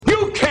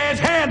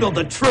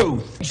handle the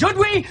truth. Should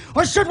we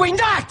or should we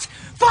not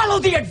follow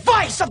the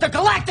advice of the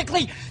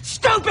galactically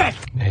stupid?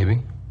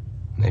 Maybe.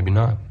 Maybe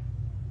not.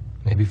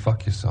 Maybe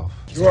fuck yourself.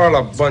 You're all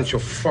a bunch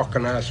of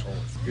fucking assholes.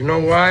 You know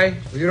why?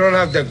 You don't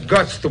have the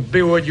guts to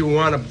be what you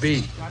want to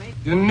be.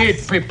 You need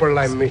people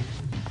like me.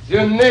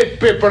 You need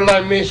people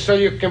like me so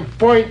you can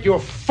point your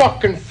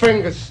fucking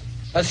fingers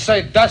and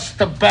say, that's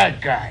the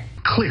bad guy.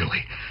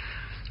 Clearly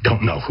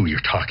don't know who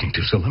you're talking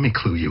to, so let me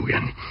clue you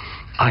in.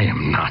 I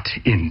am not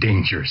in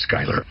danger,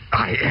 Skyler.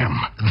 I am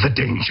the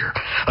danger.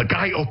 A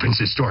guy opens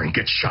his door and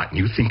gets shot, and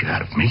you think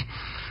that of me?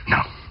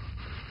 No.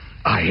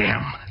 I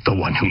am the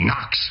one who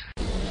knocks.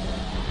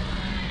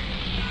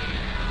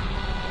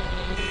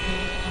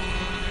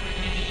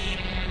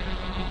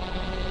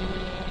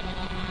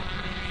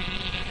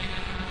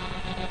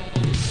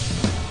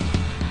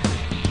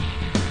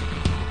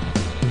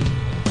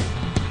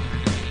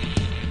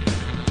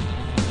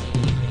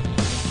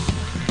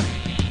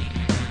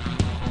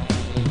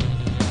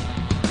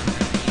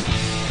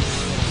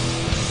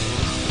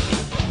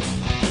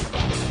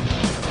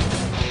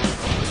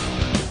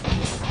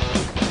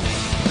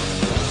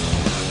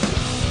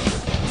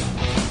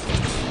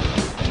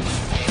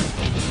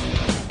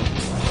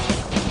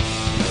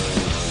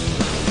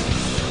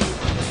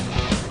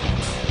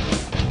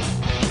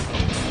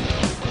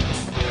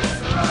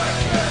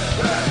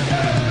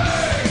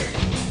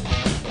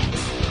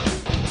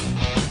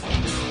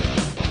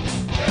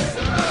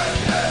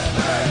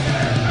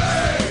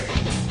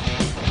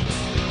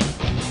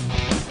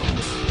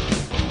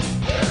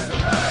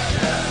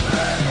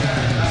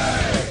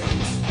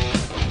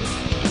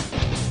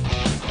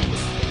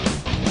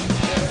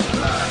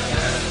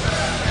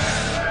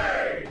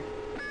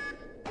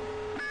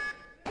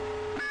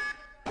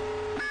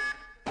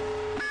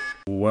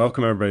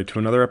 Welcome, everybody, to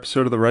another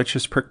episode of the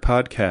Righteous Prick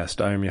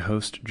Podcast. I am your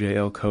host,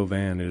 J.L.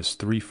 Covan. It is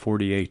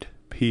 3:48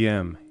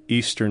 p.m.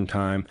 Eastern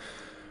Time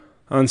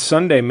on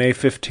Sunday, May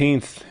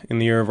 15th, in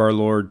the year of our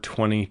Lord,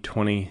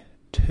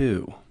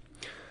 2022.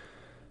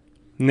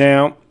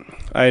 Now,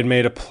 I had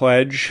made a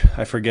pledge,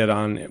 I forget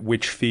on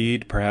which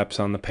feed, perhaps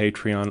on the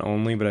Patreon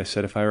only, but I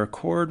said if I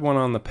record one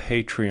on the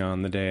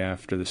Patreon the day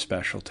after the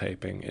special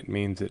taping, it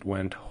means it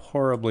went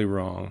horribly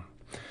wrong.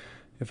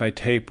 If I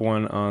tape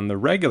one on the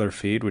regular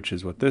feed, which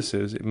is what this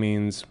is, it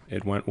means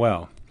it went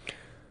well.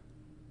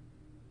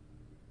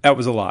 That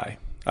was a lie.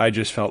 I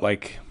just felt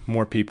like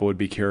more people would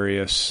be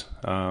curious.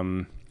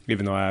 Even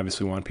though I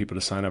obviously want people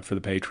to sign up for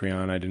the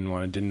Patreon, I didn't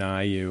want to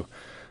deny you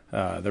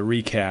the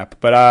recap.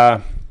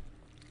 But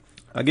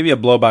I'll give you a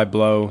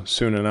blow-by-blow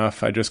soon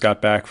enough. I just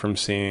got back from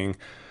seeing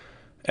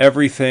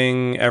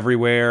Everything,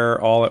 Everywhere,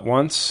 All at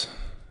Once,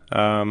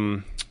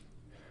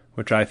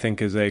 which I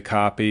think is a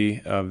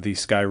copy of the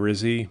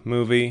Skyrizi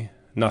movie,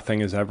 Nothing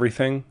is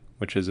Everything,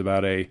 which is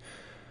about a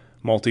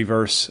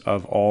multiverse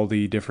of all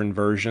the different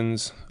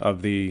versions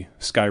of the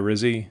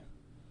Skyrizi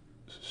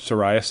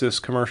psoriasis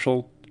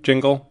commercial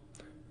jingle.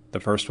 The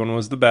first one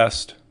was the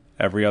best.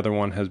 Every other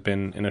one has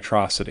been an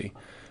atrocity.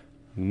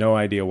 No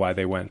idea why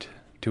they went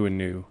to a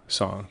new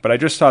song. But I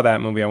just saw that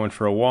movie. I went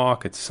for a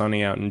walk. It's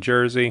sunny out in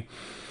Jersey.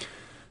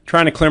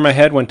 Trying to clear my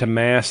head. Went to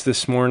Mass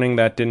this morning.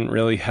 That didn't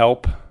really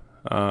help.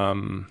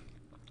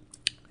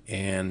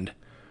 And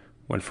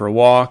went for a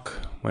walk,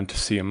 went to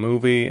see a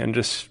movie, and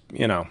just,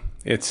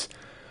 it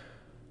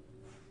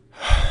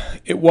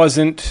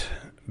wasn't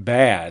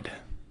bad.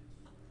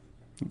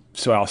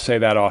 So I'll say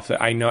that off.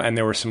 I know, and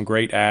there were some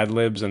great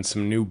ad-libs and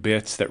some new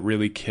bits that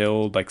really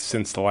killed, like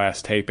since the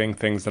last taping,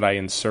 things that I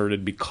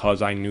inserted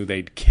because I knew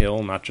they'd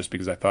kill, not just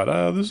because I thought,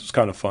 oh, this is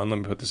kind of fun, let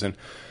me put this in.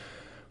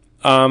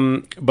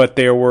 But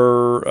there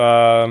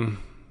were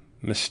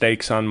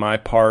mistakes on my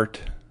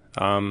part.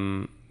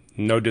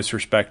 No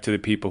disrespect to the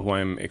people who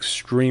I'm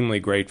extremely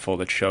grateful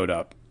that showed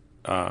up.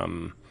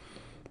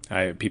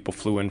 People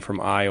flew in from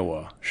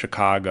Iowa,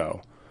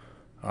 Chicago,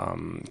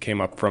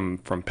 came up from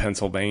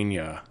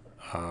Pennsylvania,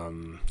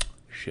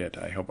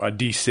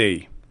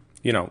 DC.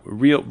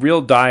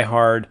 Real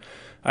diehard.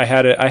 I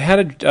had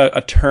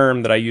a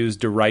term that I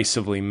used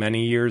derisively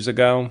many years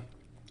ago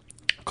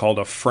called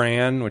a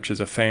fran, which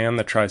is a fan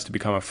that tries to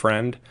become a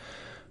friend.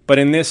 But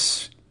in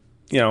this,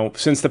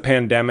 since the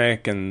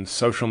pandemic and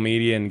social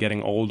media and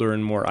getting older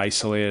and more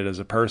isolated as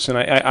a person,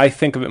 I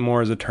think of it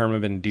more as a term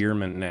of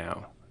endearment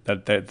now.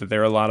 That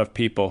there are a lot of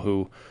people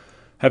who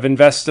have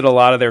invested a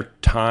lot of their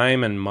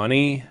time and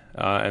money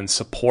and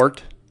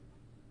support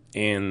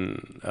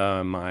in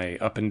my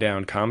up and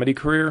down comedy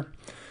career.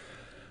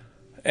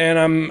 And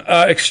I'm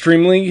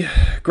extremely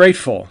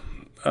grateful.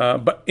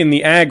 But in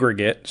the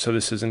aggregate, so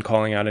this isn't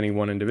calling out any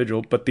one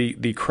individual, but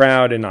the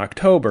crowd in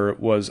October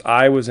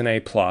I was an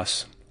A+.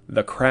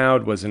 The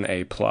crowd was an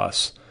A+,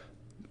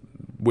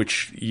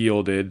 which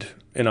yielded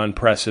an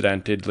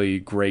unprecedentedly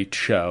great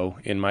show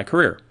in my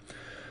career.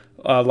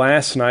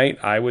 Last night,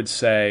 I would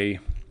say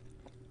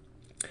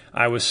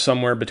I was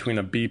somewhere between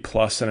a B+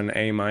 and an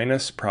A-,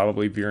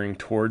 probably veering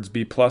towards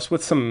B+,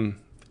 with some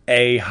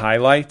A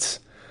highlights.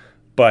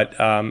 But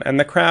and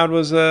the crowd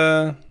was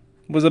a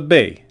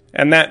B.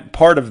 And that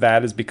part of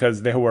that is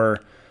because there were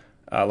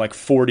like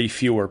 40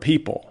 fewer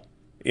people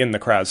in the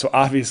crowd. So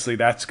obviously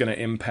that's going to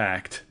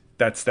impact.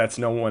 That's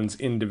no one's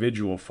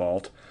individual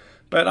fault.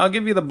 But I'll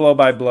give you the blow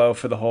by blow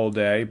for the whole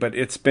day. But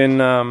it's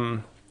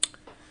been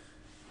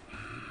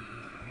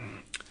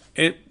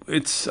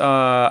it's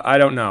I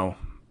don't know.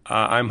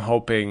 I'm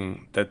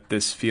hoping that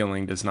this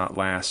feeling does not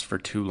last for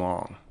too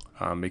long,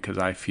 because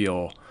I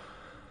feel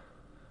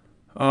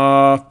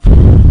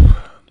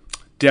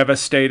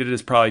devastated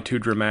is probably too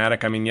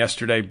dramatic. I mean,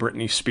 yesterday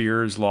Britney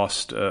Spears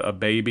lost a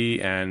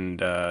baby, and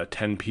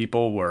 10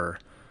 people were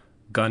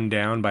gunned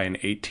down by an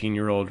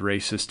 18-year-old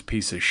racist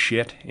piece of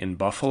shit in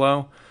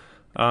Buffalo.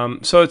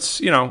 So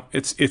it's,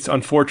 it's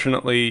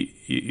unfortunately,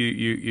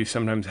 you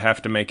sometimes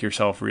have to make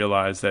yourself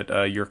realize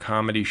that your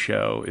comedy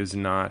show is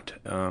not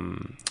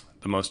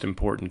the most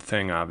important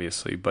thing,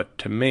 obviously. But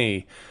to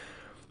me,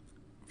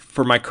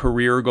 for my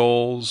career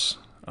goals,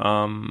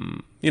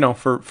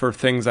 for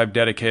things I've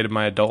dedicated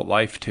my adult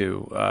life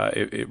to,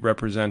 it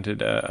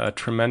represented a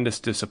tremendous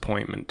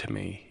disappointment to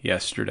me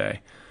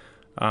yesterday.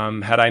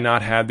 Had I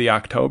not had the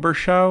October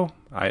show,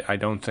 I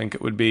don't think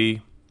it would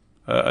be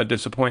a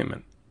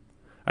disappointment.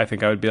 I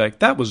think I would be like,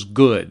 that was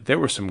good. There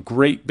were some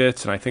great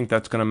bits, and I think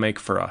that's going to make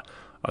for a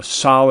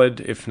solid,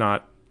 if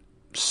not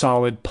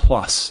solid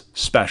plus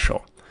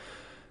special.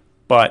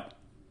 But,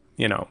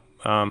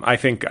 I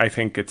think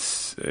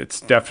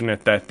it's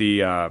definite that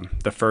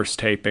the first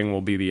taping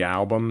will be the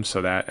album,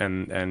 so that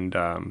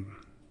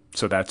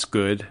so that's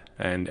good.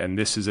 And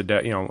this is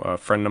a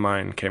friend of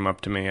mine came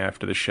up to me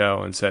after the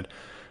show and said,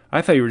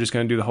 I thought you were just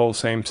going to do the whole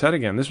same set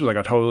again. This was like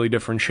a totally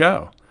different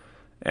show,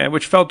 and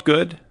which felt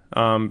good,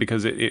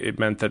 because it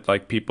meant that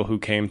like people who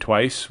came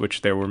twice,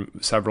 which there were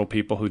several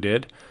people who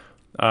did,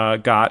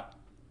 got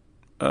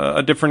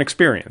a different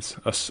experience,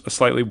 a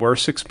slightly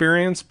worse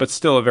experience, but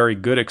still a very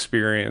good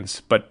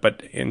experience.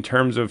 But in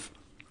terms of,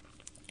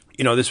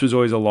 this was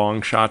always a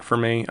long shot for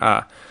me.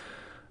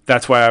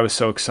 That's why I was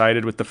so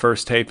excited with the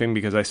first taping,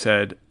 because I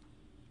said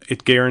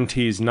it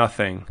guarantees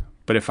nothing.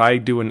 But if I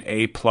do an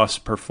A+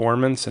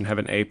 performance and have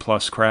an A+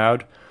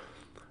 crowd,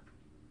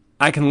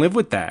 I can live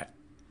with that.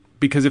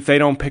 Because if they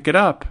don't pick it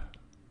up,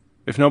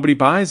 if nobody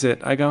buys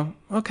it, I go,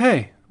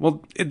 okay,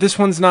 well, this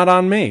one's not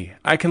on me.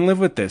 I can live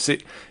with this.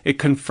 It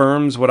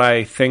confirms what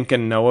I think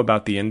and know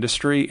about the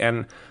industry,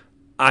 and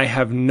I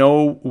have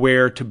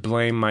nowhere to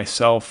blame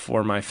myself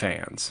or my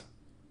fans.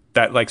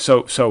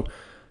 So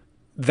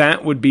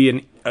that would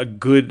be a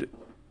good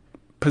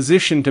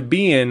position to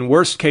be in.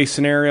 Worst case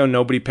scenario,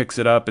 nobody picks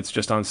it up. It's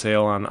just on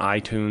sale on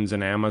iTunes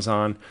and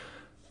Amazon.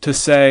 To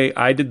say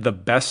I did the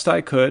best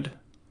I could.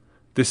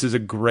 This is a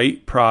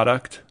great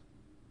product.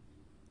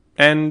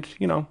 And,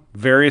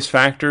 various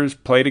factors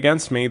played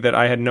against me that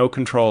I had no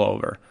control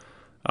over.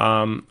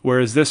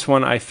 Whereas this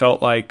one, I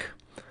felt like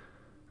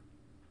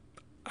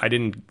I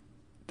didn't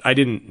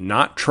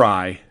not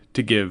try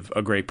to give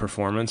a great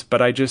performance,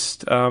 but I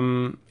just,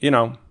 when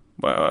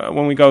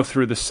we go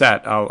through the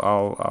set,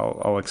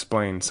 I'll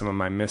explain some of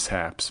my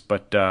mishaps.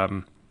 But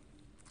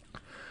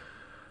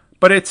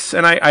it's,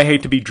 and I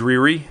hate to be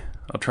dreary.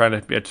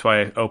 That's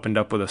why I opened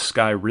up with a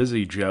Sky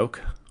Rizzy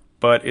joke.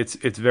 But it's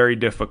very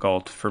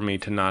difficult for me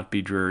to not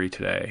be dreary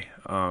today,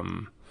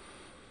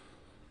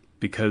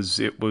 because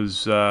it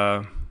was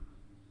it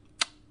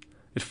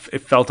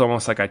felt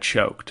almost like I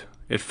choked.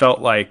 It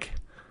felt like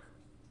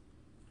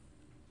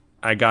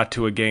I got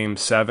to a game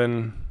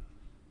 7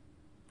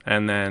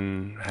 and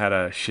then had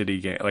a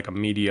shitty game, like a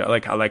media,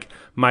 like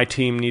my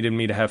team needed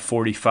me to have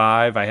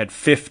 45. I had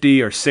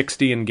 50 or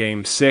 60 in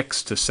game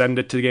 6 to send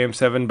it to game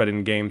 7, but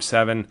in game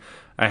 7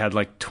 I had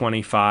like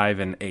 25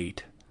 and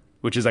 8.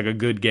 Which is like a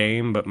good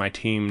game, but my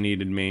team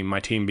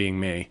being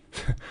me,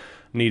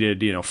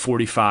 needed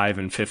 45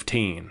 and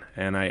 15,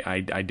 and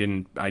I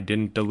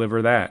didn't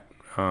deliver that.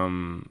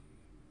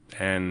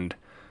 And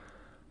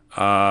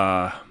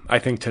I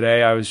think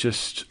today I was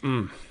just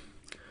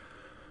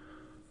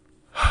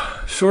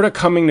sort of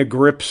coming to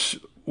grips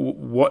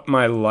what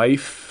my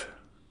life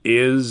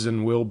is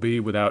and will be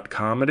without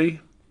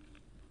comedy.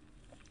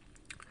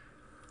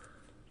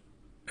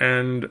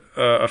 And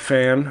a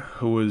fan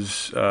who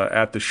was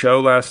at the show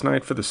last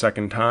night for the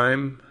second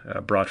time,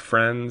 brought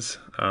friends,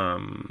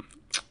 and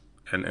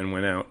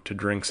went out to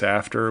drinks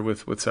after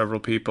with several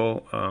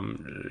people.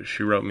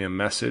 She wrote me a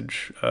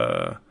message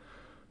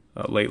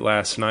late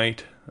last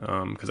night,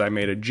 because I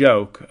made a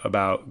joke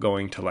about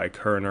going to like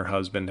her and her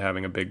husband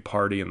having a big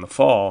party in the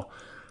fall.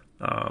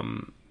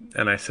 And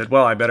I said,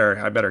 well, I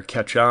better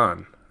catch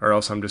on, or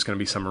else I'm just going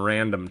to be some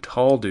random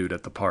tall dude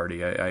at the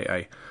party.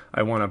 I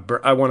want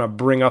to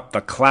bring up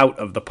the clout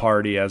of the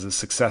party as a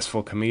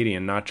successful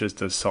comedian, not just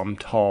as some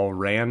tall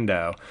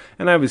rando.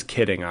 And I was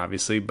kidding,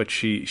 obviously, but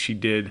she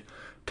did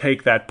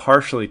take that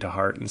partially to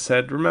heart and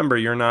said, remember,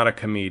 you're not a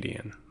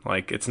comedian.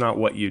 Like, it's not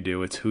what you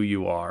do, it's who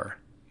you are.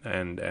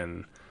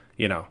 And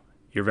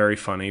you're very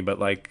funny, but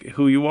like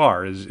who you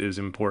are is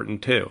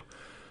important too.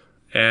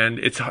 And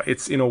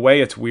it's in a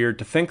way it's weird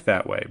to think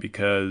that way,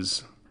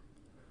 because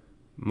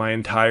my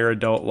entire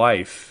adult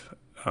life,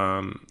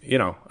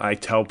 I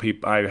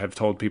have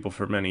told people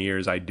for many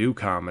years I do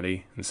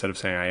comedy instead of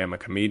saying I am a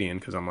comedian,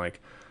 because I'm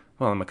like,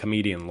 well, I'm a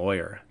comedian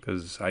lawyer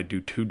because I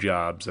do two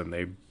jobs and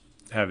they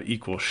have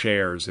equal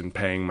shares in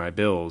paying my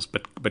bills.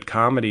 But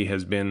comedy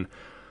has been,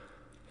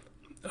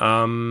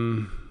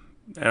 and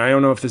I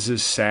don't know if this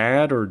is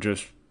sad or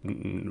just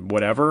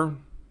whatever,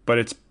 but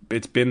it's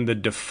been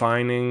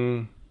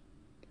the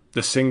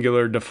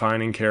singular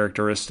defining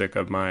characteristic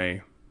of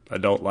my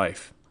adult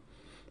life.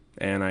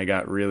 And I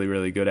got really,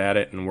 really good at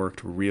it and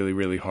worked really,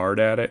 really hard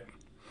at it.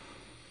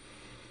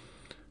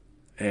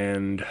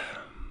 And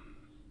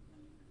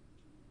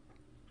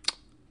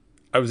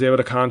I was able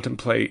to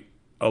contemplate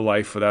a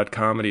life without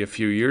comedy a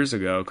few years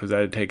ago because it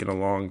had taken a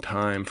long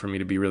time for me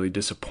to be really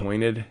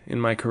disappointed in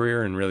my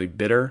career and really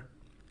bitter.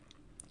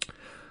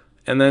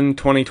 And then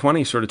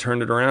 2020 sort of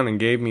turned it around and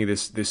gave me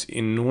this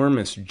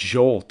enormous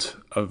jolt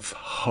of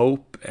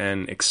hope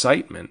and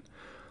excitement.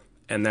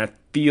 And that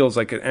feels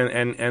like it.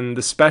 And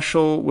the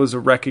special was a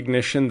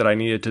recognition that I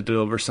needed to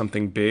deliver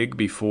something big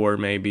before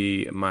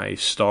maybe my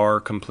star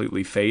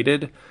completely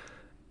faded.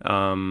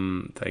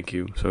 Thank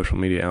you, social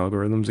media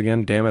algorithms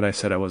again. Damn it, I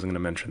said I wasn't going to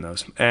mention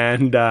those.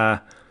 And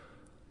I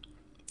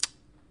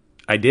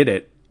did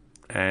it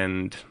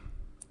and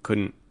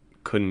couldn't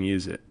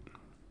use it.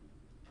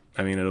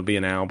 I mean, it'll be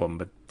an album,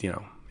 but,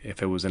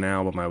 if it was an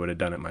album, I would have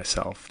done it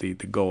myself. The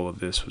goal of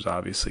this was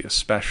obviously a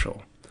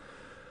special.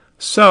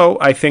 So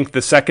I think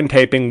the second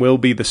taping will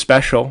be the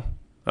special,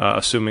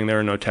 assuming there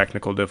are no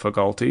technical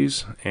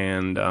difficulties.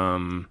 And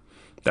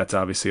that's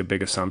obviously a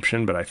big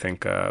assumption, but I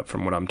think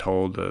from what I'm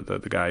told,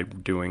 the guy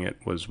doing it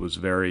was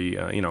very,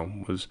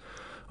 was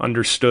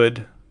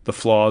understood the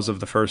flaws of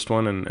the first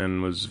one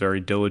and was very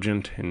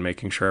diligent in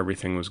making sure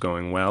everything was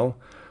going well.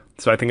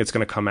 So I think it's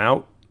going to come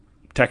out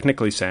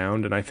technically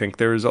sound, and I think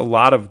there's a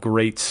lot of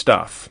great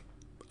stuff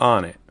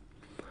on it.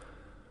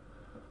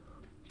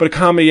 But a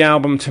comedy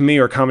album to me,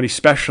 or a comedy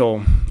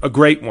special, a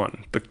great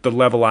one, the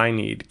level I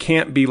need,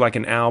 can't be like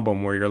an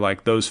album where you're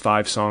like, those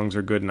 5 songs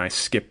are good and I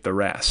skip the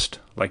rest.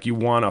 Like, you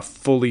want a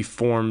fully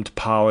formed,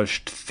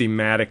 polished,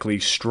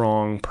 thematically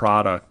strong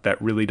product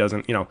that really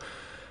doesn't, it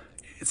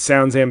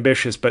sounds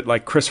ambitious, but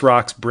like Chris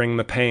Rock's Bring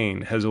the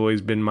Pain has always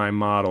been my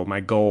model,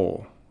 my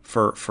goal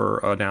for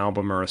an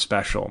album or a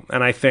special.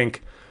 And I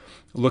think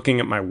looking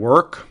at my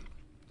work,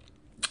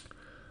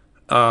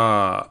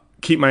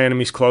 Keep My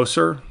Enemies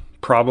Closer,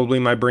 probably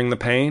my Bring the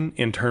Pain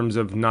in terms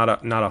of not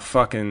a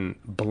fucking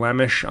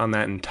blemish on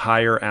that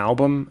entire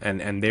album.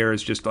 And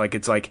there's just like,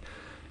 it's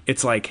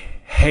like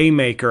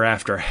haymaker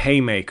after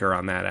haymaker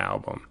on that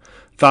album.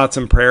 Thoughts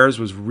and Prayers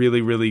was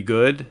really, really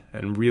good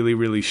and really,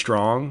 really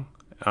strong.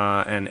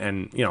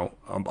 And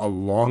a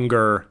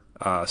longer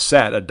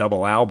set, a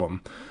double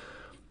album.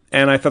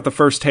 And I thought the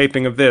first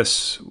taping of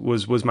this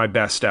was my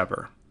best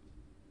ever.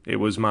 It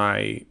was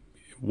my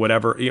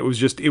whatever. It was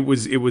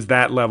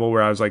that level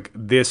where I was like,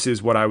 this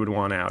is what I would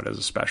want out as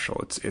a special.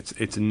 It's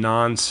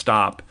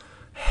nonstop,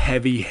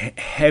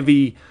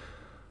 heavy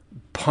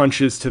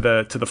punches to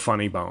the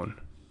funny bone.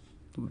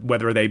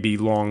 Whether they be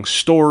long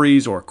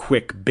stories or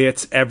quick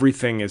bits,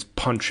 everything is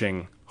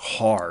punching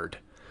hard.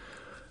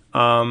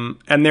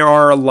 And there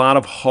are a lot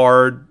of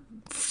hard,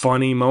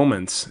 funny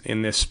moments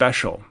in this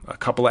special. A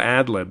couple of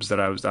ad-libs that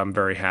I'm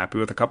very happy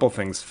with. A couple of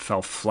things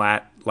fell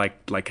flat,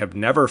 like have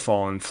never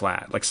fallen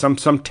flat. Like some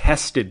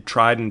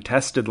tried and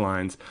tested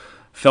lines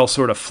fell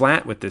sort of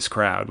flat with this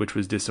crowd, which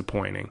was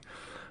disappointing.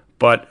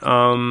 But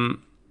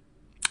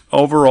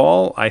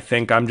overall, I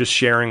think I'm just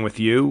sharing with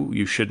you.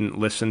 You shouldn't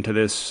listen to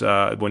this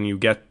when you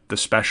get the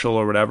special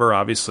or whatever.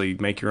 Obviously,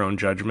 make your own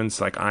judgments.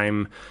 Like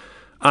I'm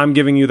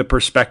giving you the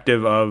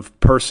perspective of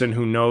person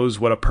who knows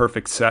what a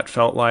perfect set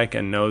felt like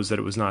and knows that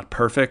it was not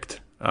perfect.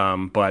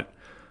 But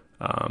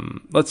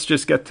let's do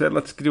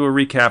a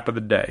recap of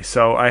the day.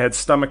 So I had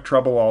stomach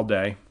trouble all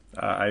day.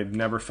 I've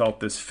never felt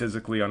this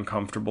physically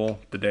uncomfortable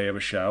the day of a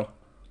show.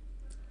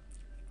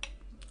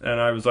 And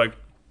I was like,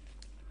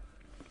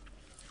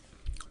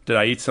 did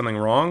I eat something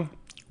wrong?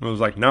 And I was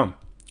like, no,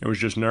 it was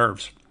just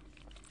nerves.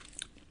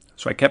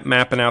 So I kept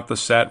mapping out the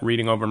set,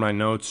 reading over my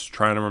notes,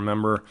 trying to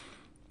remember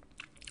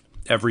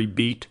every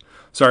beat.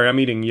 Sorry, I'm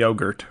eating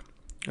yogurt.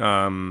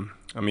 I'm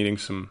eating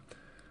some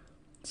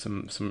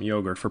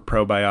yogurt for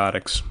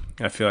probiotics.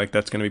 I feel like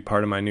that's going to be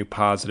part of my new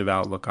positive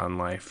outlook on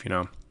life.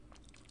 I'm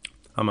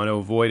going to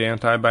avoid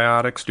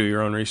antibiotics, do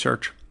your own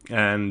research,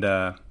 and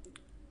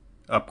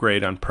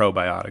upgrade on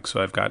probiotics.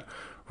 So I've got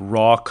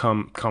raw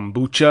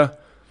kombucha,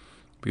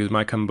 because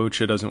my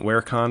kombucha doesn't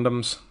wear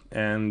condoms,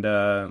 and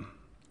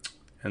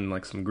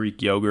like some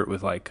Greek yogurt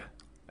with like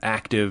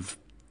active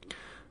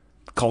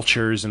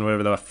cultures and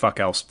whatever the fuck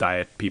else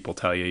diet people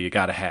tell you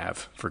gotta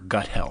have for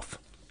gut health.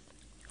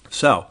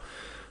 So,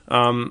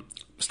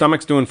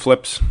 stomach's doing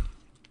flips.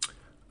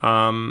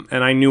 And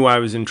I knew I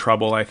was in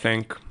trouble, I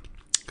think,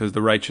 because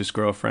the righteous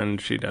girlfriend,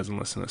 she doesn't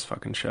listen to this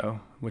fucking show,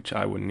 which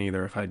I wouldn't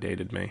either if I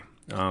dated me.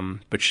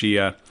 But she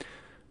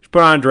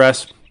put on a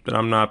dress that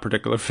I'm not a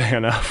particular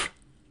fan of.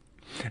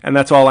 And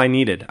that's all I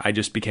needed. I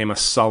just became a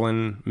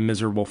sullen,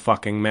 miserable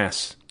fucking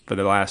mess for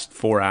the last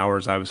 4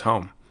 hours I was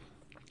home.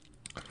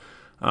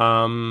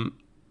 And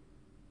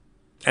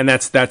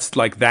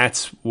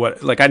that's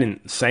what, like, I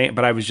didn't say it,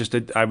 but I was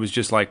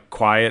just like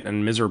quiet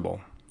and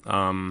miserable.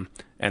 And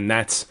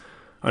that's,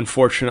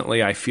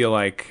 unfortunately, I feel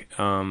like,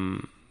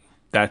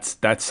 that's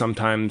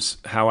sometimes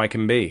how I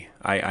can be.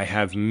 I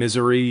have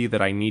misery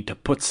that I need to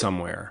put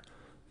somewhere.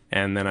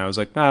 And then I was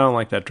like, I don't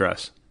like that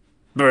dress.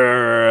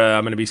 Brr,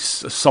 I'm going to be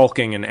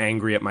sulking and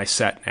angry at my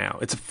set now.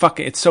 It's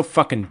so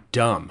fucking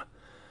dumb.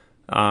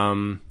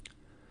 That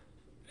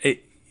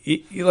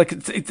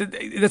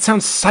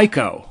sounds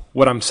psycho,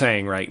 what I'm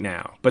saying right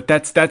now. But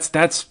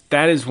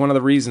that is one of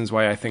the reasons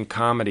why I think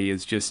comedy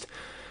is just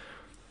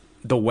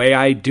the way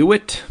I do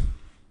it,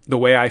 the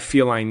way I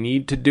feel I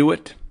need to do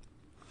it,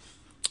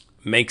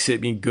 makes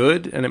it me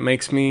good and it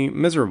makes me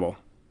miserable.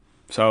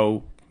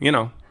 So,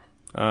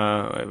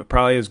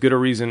 probably as good a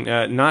reason,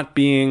 not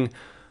being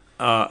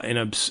an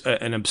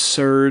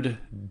absurd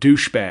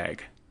douchebag.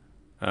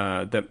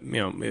 That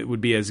it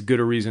would be as good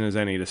a reason as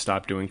any to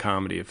stop doing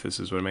comedy if this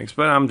is what it makes.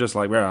 But I'm just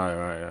like, well,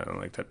 I don't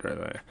like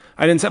that.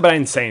 I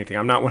didn't say anything.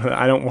 I'm not one of the,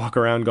 I don't walk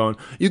around going,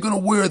 "You're gonna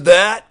wear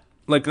that?"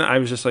 Like, I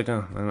was just like,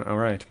 oh, all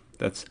right.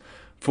 That's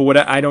for what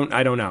I don't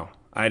know.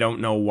 I don't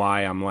know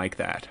why I'm like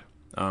that.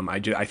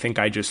 I think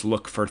I just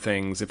look for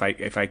things. If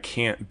I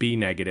can't be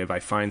negative, I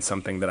find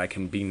something that I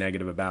can be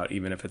negative about,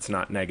 even if it's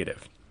not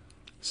negative.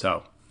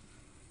 So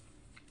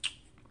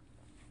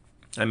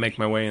I make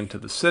my way into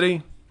the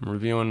city. I'm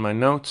reviewing my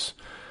notes,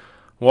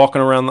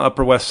 walking around the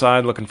Upper West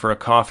Side looking for a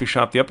coffee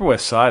shop. The Upper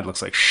West Side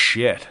looks like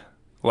shit.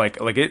 Like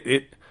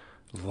it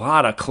a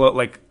lot of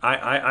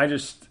I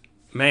just,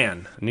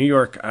 man, New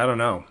York, I don't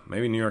know.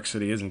 Maybe New York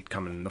City isn't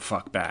coming the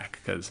fuck back,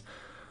 because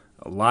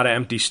a lot of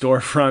empty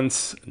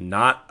storefronts,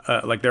 not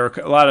there are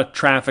a lot of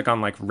traffic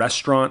on like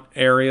restaurant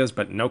areas,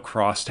 but no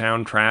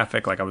crosstown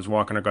traffic. Like, I was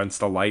walking against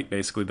the light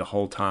basically the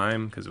whole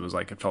time, because it was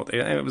like,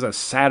 it was a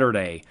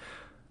Saturday,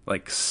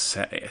 like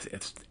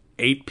it's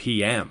 8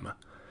 p.m.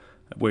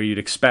 where you'd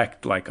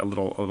expect like a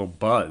little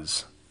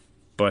buzz.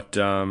 But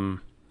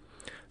found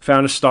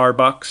a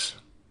Starbucks,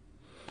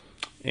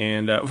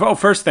 and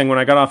first thing, when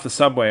I got off the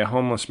subway, a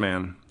homeless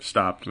man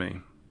stopped me.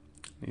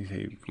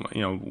 He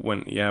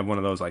when you have one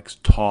of those like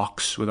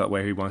talks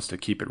where he wants to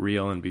keep it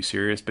real and be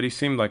serious, but he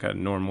seemed like a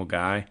normal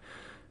guy,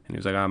 and he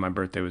was like, my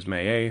birthday was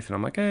May 8th, and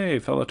I'm like, hey,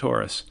 fellow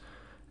Taurus.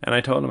 And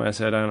I told him, I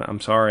said, I'm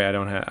sorry, I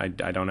don't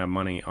have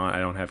money I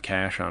don't have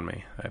cash on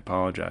me. I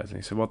apologize. And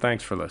he said, well,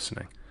 thanks for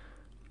listening.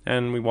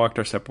 And we walked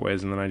our separate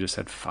ways, and then I just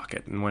said, fuck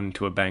it, and went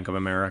into a Bank of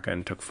America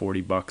and took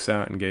 $40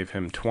 out and gave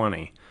him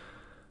 20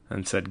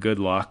 and said, good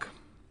luck.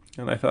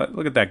 And I thought,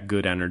 look at that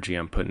good energy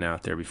I'm putting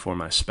out there before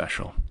my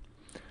special.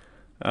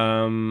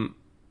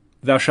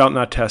 Thou shalt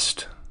not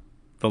test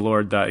the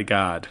Lord thy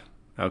God.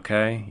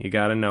 Okay? You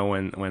gotta know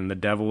when the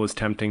devil was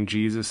tempting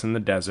Jesus in the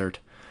desert,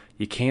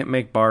 you can't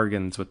make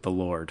bargains with the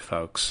Lord,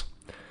 folks.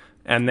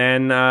 And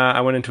then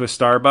I went into a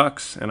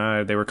Starbucks,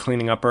 and they were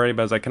cleaning up already,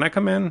 but I was like, can I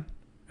come in?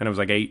 And it was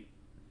like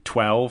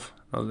 8:12.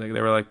 I was like,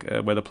 they were like,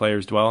 where the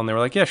players dwell, and they were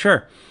like, yeah,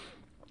 sure.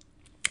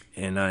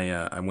 And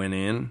I went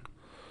in,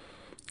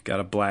 got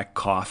a black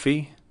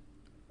coffee,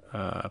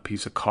 a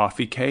piece of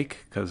coffee cake,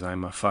 because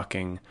I'm a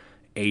fucking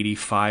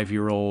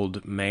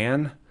 85-year-old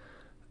man,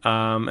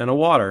 and a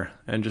water,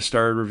 and just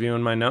started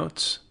reviewing my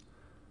notes.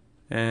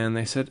 And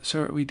they said,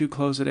 sir, we do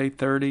close at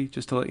 8:30,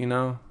 just to let you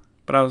know.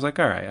 But I was like,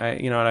 all right,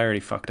 I already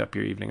fucked up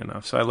your evening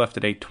enough. So I left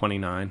at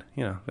 8:29,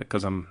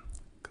 because I'm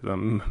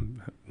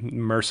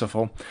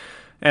merciful.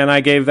 And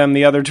I gave them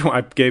the other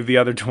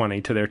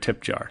 20 to their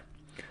tip jar.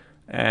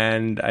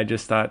 And I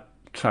just thought,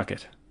 fuck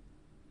it.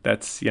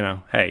 That's,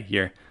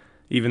 hey,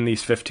 even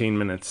these 15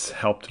 minutes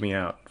helped me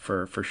out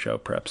for show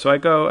prep. So I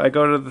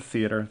go to the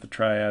theater, the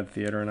Triad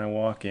Theater, and I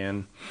walk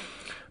in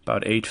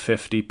about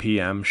 8:50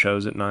 p.m.,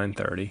 show's at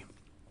 9:30.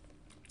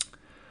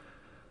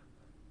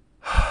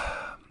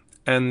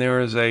 And there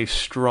is a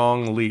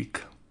strong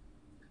leak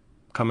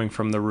coming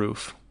from the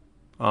roof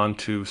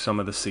onto some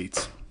of the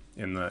seats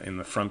in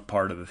the front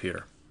part of the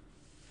theater.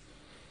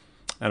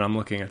 And I'm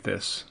looking at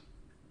this,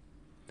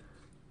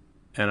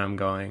 and I'm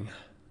going,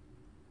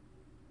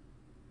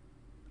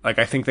 like,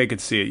 I think they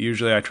could see it.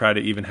 Usually I try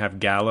to even have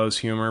gallows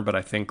humor, but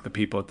I think the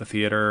people at the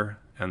theater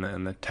and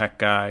the tech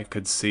guy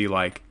could see,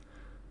 like,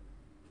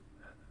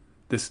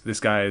 this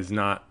guy is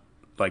not,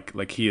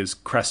 like he is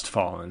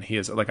crestfallen. He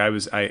is, like,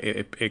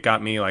 it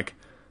got me, like,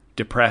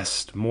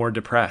 more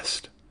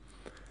depressed.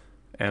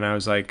 And I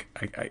was like,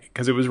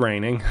 because it was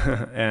raining,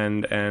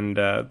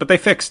 but they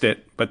fixed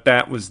it. But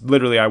that was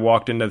literally, I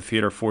walked into the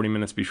theater 40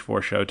 minutes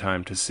before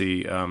showtime to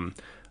see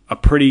a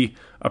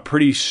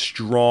pretty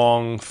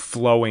strong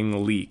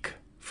flowing leak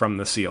from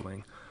the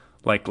ceiling,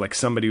 like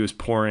somebody was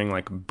pouring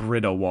like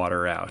Brita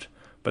water out.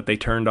 But they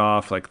turned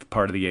off like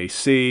part of the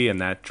AC,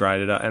 and that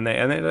dried it up, and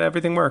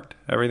everything worked.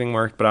 Everything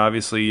worked. But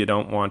obviously, you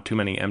don't want too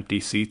many empty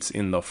seats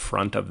in the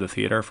front of the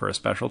theater for a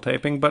special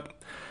taping. But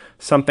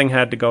something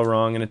had to go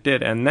wrong, and it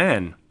did. And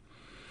then,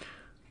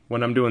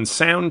 when I'm doing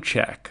sound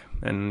check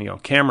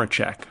and camera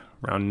check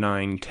around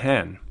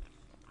 9:10,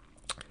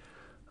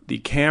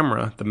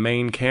 the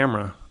main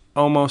camera,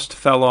 almost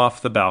fell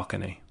off the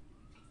balcony.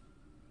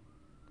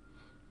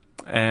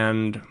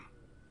 and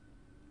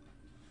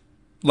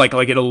like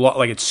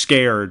it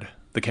scared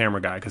the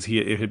camera guy because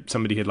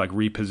somebody had like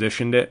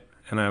repositioned it,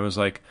 and I was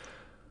like,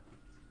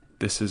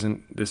 this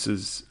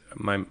is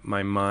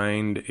my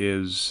mind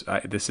is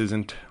this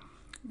isn't,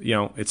 you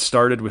know, it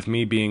started with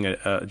me being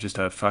just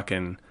a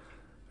fucking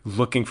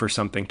looking for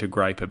something to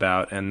gripe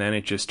about, and then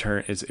it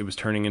was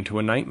turning into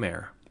a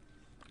nightmare.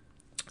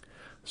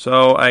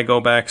 So I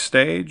go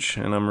backstage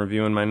and I'm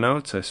reviewing my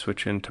notes. I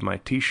switch into my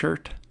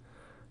t-shirt,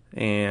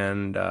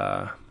 and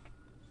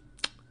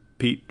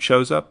Pete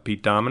shows up,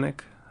 Pete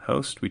Dominic,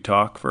 host. We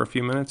talk for a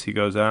few minutes. He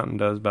goes out and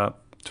does about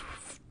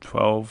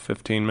 12,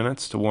 15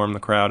 minutes to warm the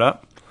crowd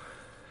up.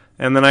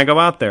 And then I go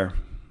out there.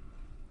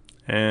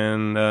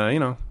 And,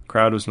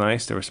 crowd was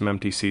nice. There were some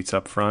empty seats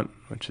up front,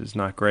 which is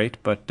not great.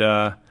 But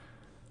I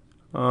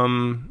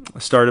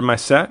started my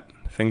set.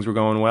 Things were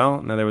going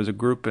well. Now there was a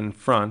group in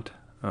front.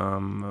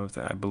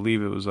 I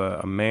believe it was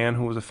a man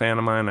who was a fan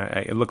of mine.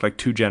 It looked like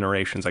two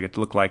generations. Like it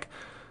looked like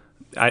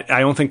I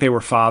don't think they were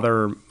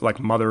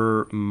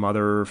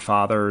mother,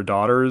 father,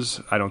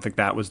 daughters. I don't think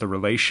that was the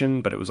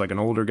relation, but it was like an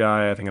older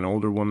guy, I think an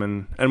older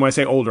woman. And when I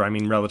say older, I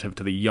mean relative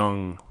to the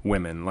young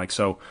women. Like,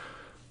 so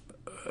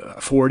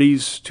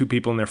 40s, two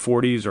people in their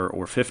 40s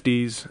or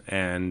 50s,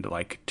 and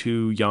like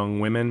two young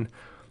women.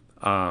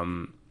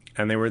 And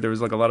there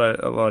was like a lot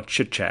of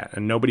chit chat,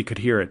 and nobody could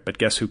hear it, but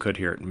guess who could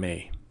hear it?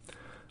 Me.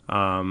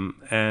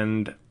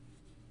 And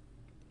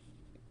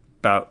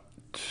I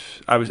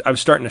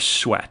was starting to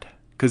sweat.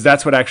 Because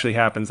that's what actually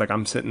happens. Like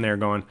I'm standing there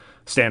going,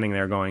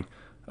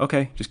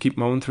 okay, just keep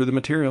mowing through the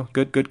material.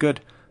 Good.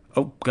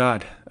 Oh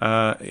God.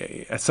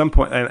 At some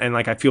point, and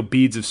like I feel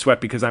beads of sweat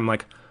because I'm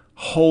like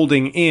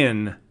holding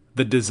in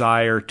the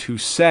desire to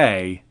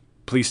say,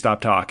 please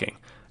stop talking.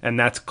 And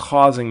that's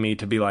causing me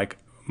to be like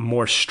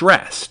more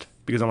stressed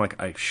because I'm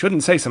like, I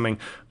shouldn't say something,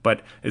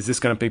 but is this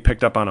going to be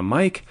picked up on a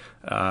mic?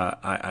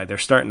 I'm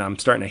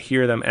starting to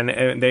hear them.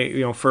 And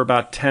they, for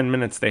about 10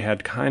 minutes, they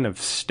had kind of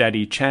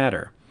steady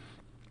chatter.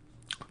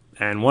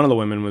 And one of the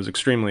women was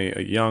extremely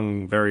a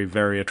young, very,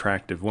 very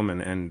attractive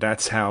woman. And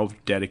that's how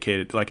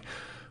dedicated, like,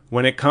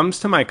 when it comes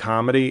to my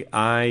comedy,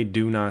 I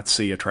do not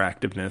see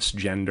attractiveness,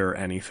 gender,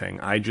 anything.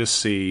 I just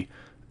see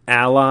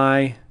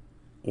ally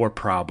or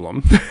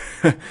problem.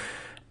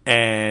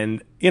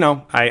 And,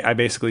 I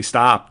basically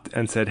stopped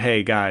and said,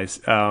 hey, guys,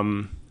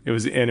 it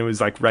was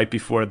like right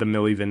before the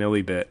Milli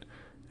Vanilli bit.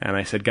 And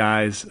I said,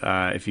 guys,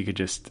 if you could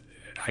just,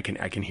 I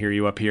can hear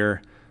you up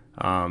here.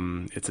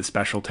 It's a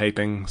special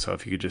taping, so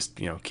if you could just,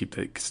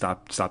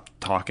 stop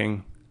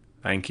talking,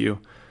 thank you.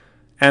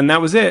 And that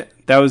was it.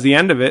 That was the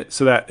end of it,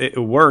 so that it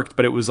worked,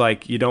 but it was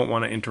like, you don't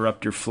want to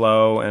interrupt your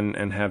flow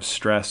and have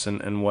stress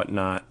and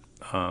whatnot.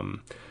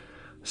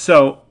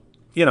 So,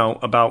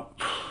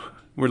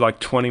 we're like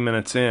 20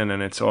 minutes in,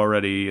 and it's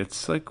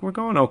like, we're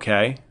going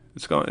okay.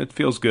 It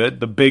feels good.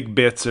 The big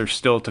bits are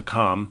still to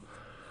come.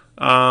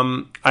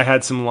 I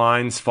had some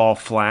lines fall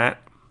flat.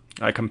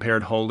 I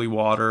compared holy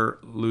water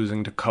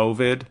losing to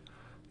COVID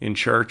in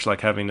church,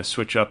 like having to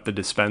switch up the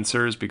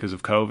dispensers because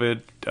of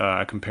COVID.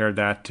 I compared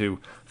that to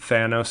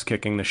Thanos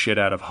kicking the shit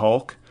out of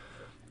Hulk,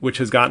 which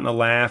has gotten a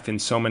laugh in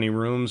so many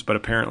rooms, but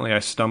apparently I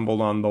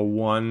stumbled on the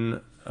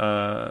one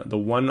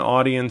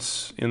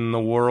audience in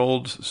the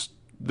world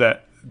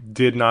that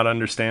did not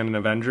understand an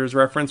Avengers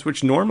reference,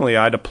 which normally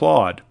I'd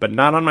applaud, but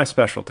not on my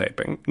special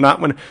taping.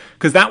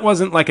 Because that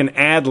wasn't like an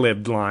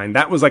ad-libbed line.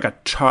 That was like a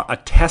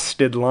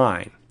tested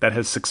line that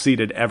has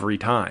succeeded every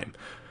time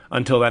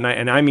until that night.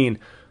 And I mean,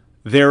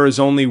 there is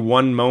only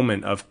one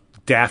moment of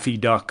Daffy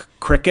Duck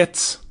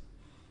crickets,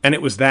 and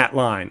it was that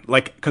line.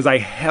 Like, because I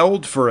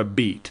held for a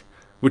beat,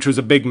 which was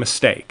a big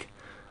mistake.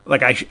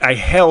 Like, I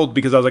held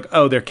because I was like,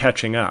 oh, they're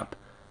catching up.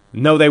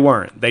 No, they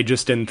weren't. They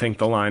just didn't think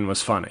the line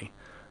was funny.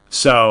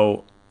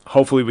 So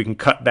hopefully we can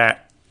cut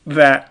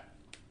that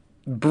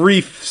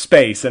brief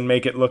space and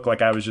make it look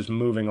like I was just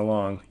moving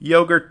along.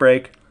 Yogurt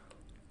break.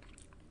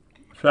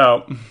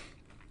 So,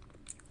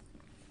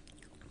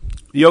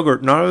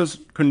 yogurt, not as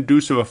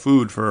conducive a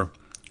food for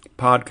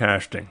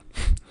podcasting.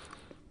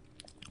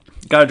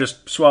 Gotta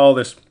just swallow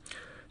this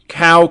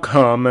cow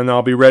cum and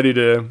I'll be ready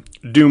to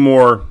do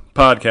more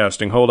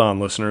podcasting. Hold on,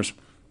 listeners.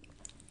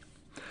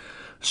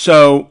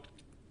 So,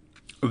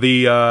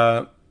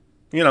 the,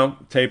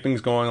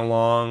 taping's going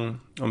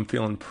along. I'm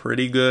feeling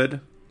pretty good.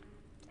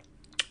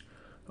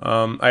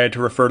 I had to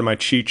refer to my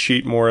cheat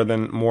sheet more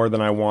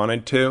than I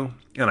wanted to,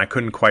 and I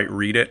couldn't quite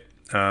read it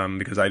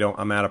because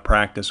I'm out of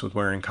practice with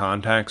wearing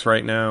contacts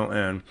right now,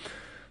 and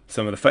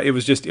some of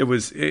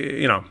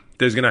the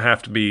there's gonna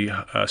have to be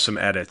some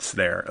edits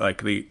there.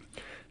 Like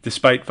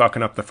despite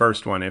fucking up the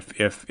first one, if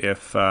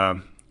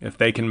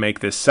they can make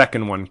this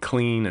second one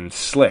clean and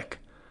slick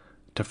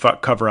to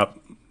cover up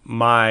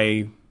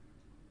my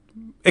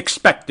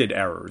expected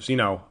errors,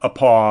 a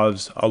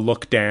pause, a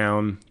look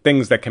down,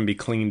 things that can be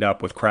cleaned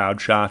up with crowd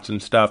shots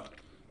and stuff,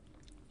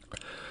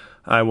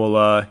 I will,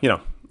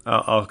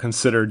 I'll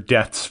consider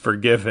debts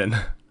forgiven.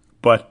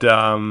 But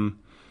some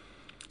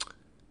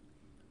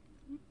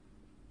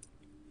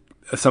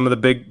of the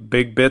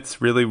big bits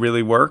really,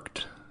 really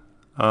worked.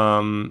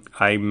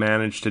 I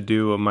managed to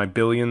do my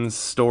Billions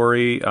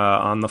story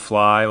on the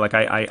fly. Like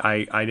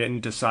I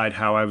didn't decide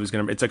how I was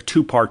going to. It's a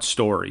 2-part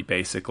story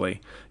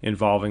basically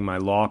involving my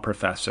law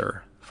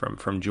professor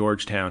from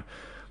Georgetown,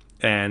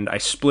 and I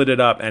split it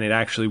up, and it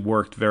actually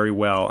worked very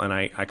well. And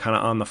I kind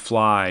of on the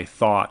fly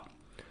thought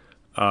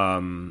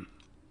how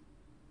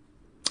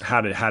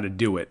to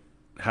do it,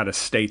 how to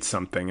state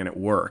something, and it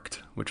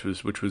worked, which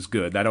was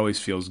good. That always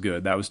feels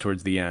good. That was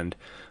towards the end.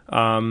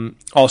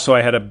 Also,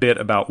 I had a bit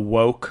about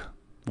woke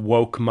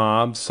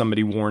mobs,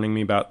 somebody warning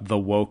me about the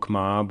woke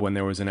mob when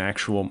there was an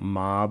actual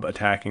mob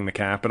attacking the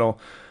Capitol.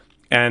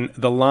 And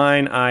the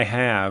line I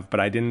have,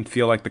 but I didn't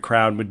feel like the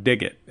crowd would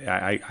dig it.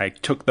 I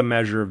took the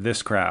measure of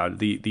this crowd.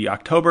 The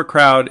October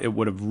crowd, it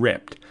would have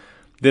ripped.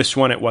 This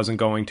one, it wasn't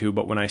going to,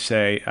 but when I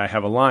say I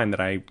have a line that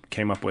I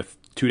came up with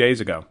 2 days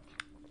ago,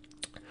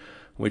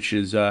 which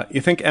is, you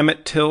think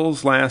Emmett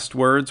Till's last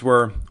words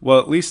were, well,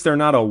 at least they're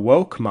not a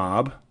woke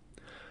mob.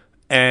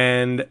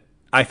 And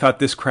I thought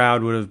this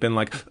crowd would have been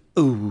like,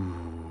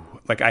 ooh,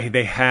 like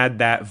they had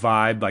that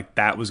vibe, like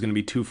that was going to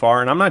be too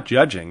far. And I'm not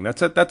judging.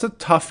 That's a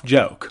tough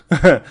joke.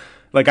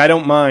 Like, I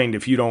don't mind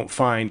if you don't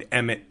find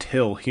Emmett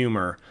Till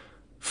humor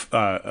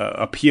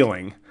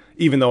appealing,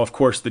 even though, of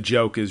course, the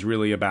joke is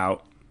really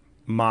about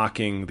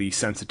mocking the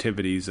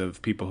sensitivities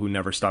of people who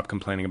never stop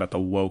complaining about the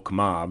woke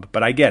mob.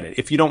 But I get it.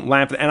 If you don't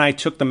laugh, and I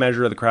took the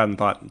measure of the crowd and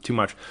thought too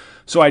much.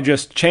 So I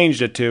just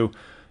changed it to,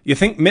 you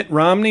think Mitt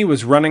Romney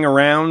was running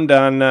around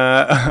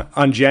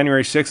on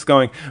January 6th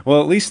going,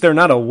 well, at least they're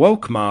not a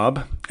woke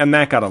mob, and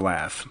that got a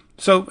laugh.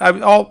 So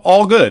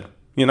all good.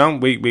 You know,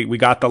 we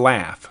got the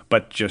laugh,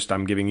 but just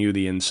I'm giving you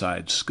the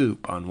inside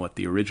scoop on what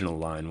the original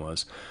line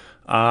was.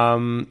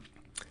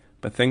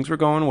 But things were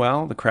going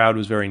well. The crowd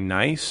was very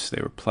nice.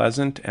 They were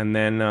pleasant. And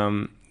then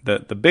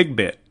the big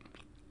bit,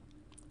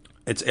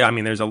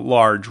 there's a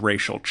large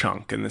racial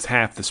chunk, and this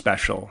half the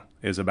special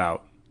is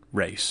about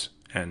race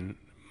and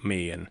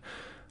me, and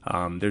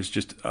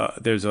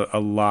there's a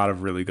lot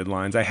of really good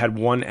lines. I had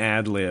one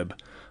ad lib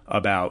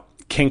about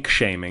kink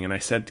shaming, and I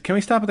said, can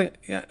we stop with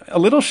a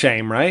little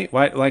shame, right?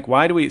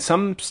 Why do we,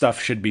 some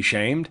stuff should be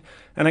shamed?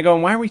 And I go,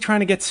 why are we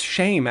trying to get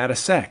shame out of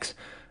sex?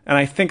 And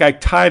I think I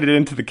tied it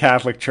into the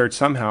Catholic Church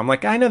somehow. I'm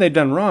like, I know they've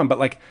done wrong, but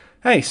like,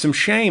 hey, some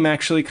shame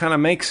actually kind of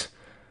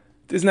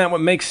isn't that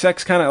what makes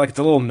sex kind of like, it's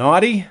a little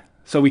naughty?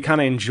 So we kind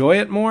of enjoy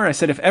it more. I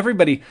said,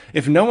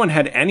 if no one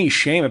had any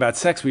shame about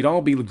sex, we'd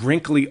all be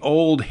wrinkly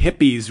old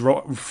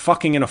hippies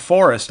fucking in a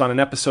forest on an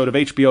episode of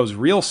HBO's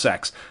Real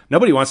Sex.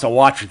 Nobody wants to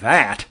watch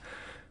that.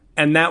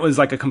 And that was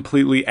like a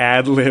completely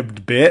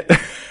ad-libbed bit,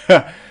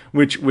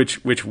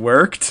 which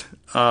worked.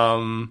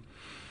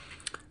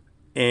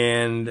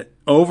 And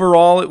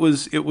overall, it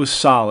was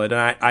solid.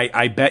 And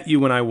I bet you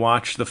when I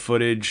watch the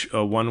footage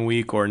 1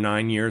 week or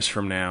 9 years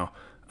from now,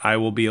 I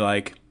will be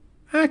like,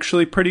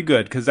 actually pretty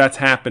good, because that's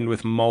happened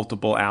with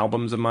multiple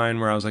albums of mine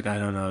where I was like, I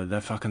don't know,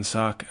 that fucking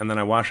suck. And then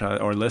I watched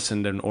or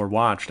listened or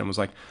watched and was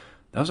like,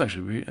 that was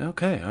actually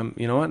okay.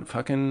 You know what?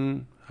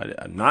 Fucking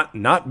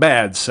not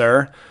bad,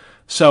 sir.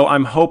 So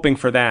I'm hoping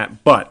for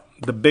that. But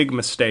the big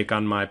mistake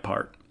on my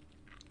part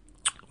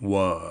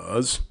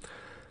was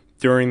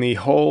during the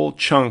whole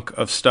chunk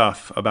of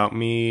stuff about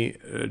me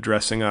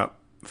dressing up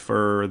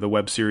for the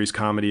web series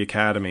Comedy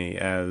Academy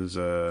as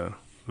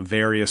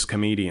various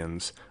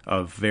comedians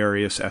of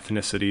various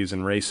ethnicities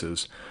and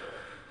races.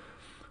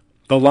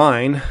 The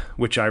line,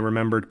 which I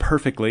remembered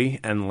perfectly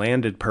and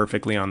landed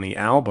perfectly on the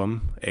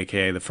album,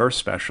 aka the first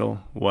special,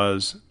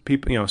 was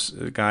people.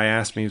 A guy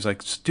asked me, he was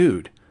like,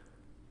 "Dude,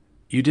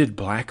 you did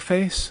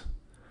blackface?"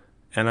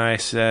 And I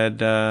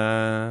said,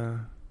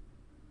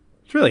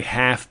 "It's really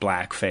half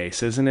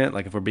blackface, isn't it?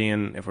 Like if we're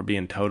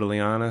being totally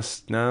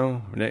honest,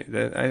 no,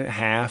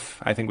 half.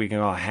 I think we can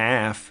call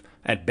half."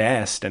 At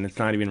best, and it's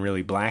not even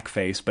really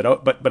blackface, but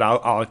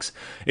I'll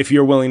if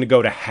you're willing to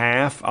go to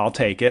half, I'll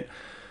take it.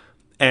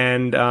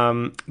 And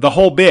the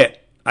whole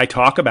bit, I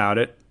talk about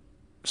it.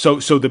 So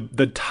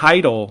the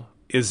title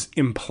is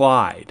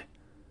implied,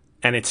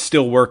 and it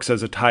still works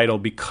as a title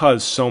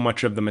because so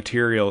much of the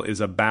material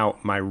is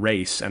about my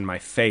race and my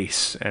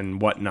face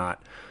and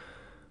whatnot.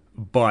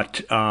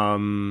 But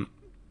my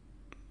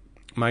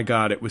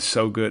God, it was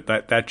so good.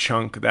 That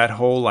chunk, that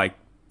whole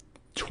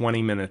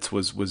 20 minutes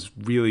was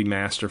really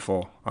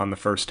masterful on the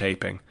first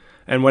taping.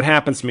 And what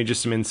happens to me,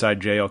 just some inside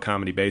JL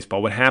comedy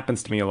baseball, what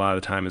happens to me a lot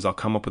of the time is I'll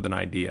come up with an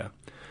idea.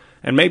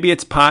 And maybe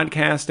it's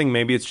podcasting,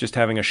 maybe it's just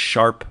having a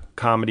sharp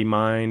comedy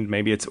mind,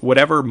 maybe it's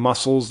whatever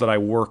muscles that I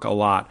work a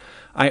lot.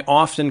 I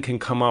often can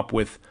come up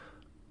with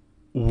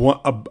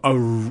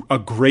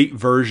a great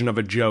version of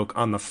a joke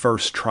on the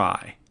first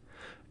try.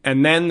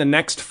 And then the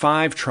next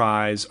 5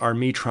 tries are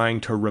me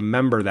trying to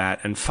remember that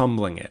and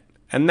fumbling it.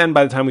 And then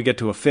by the time we get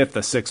to a 5th,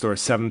 a 6th, or a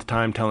 7th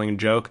time telling a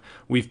joke,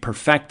 we've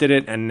perfected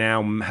it and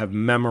now have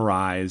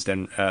memorized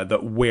and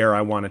where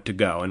I want it to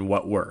go and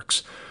what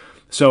works.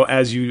 So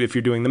if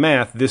you're doing the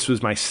math, this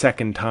was my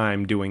second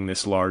time doing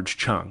this large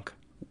chunk,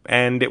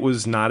 and it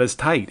was not as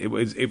tight.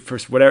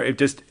 It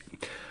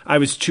I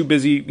was too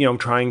busy,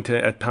 trying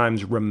to at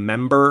times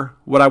remember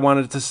what I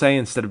wanted to say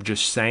instead of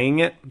just saying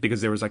it,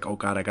 because there was like, oh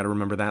God, I got to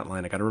remember that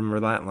line. I got to remember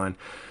that line.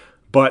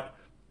 But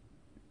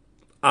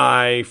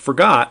I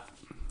forgot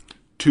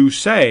to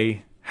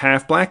say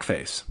half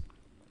blackface,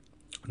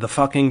 the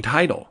fucking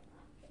title.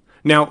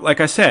 Now, like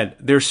I said,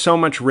 there's so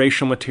much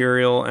racial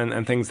material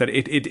and things that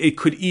it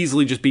could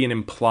easily just be an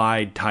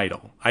implied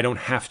title. I don't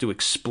have to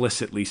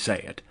explicitly say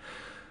it.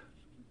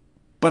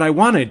 But I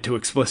wanted to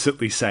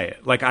explicitly say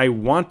it. Like I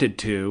wanted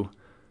to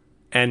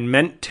and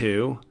meant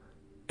to,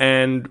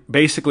 and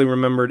basically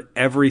remembered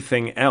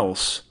everything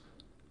else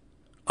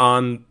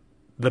on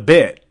the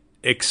bit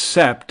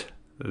except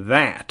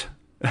that.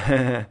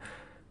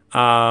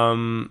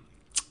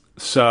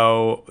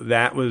 So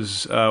that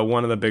was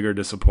one of the bigger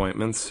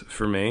disappointments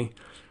for me.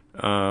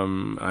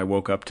 I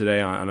woke up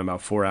today on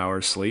about 4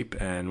 hours sleep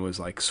and was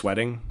like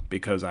sweating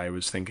because I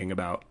was thinking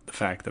about the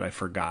fact that I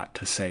forgot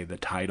to say the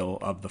title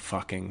of the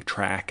fucking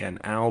track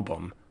and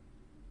album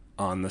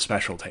on the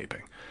special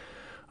taping.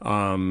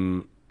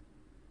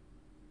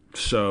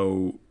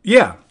 So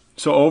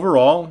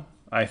overall,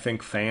 I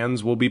think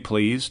fans will be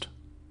pleased.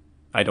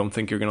 I don't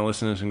think you're going to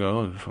listen to this and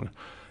go, oh,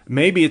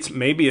 maybe it's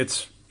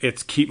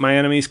Keep My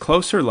Enemies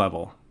Closer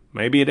level.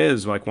 Maybe it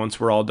is, like once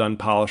we're all done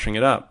polishing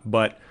it up.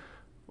 But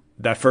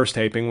that first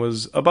taping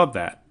was above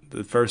that.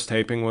 The first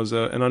taping was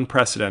an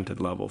unprecedented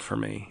level for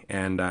me.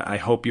 And I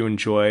hope you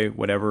enjoy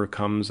whatever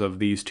comes of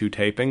these two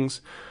tapings.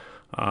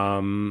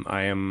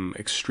 I am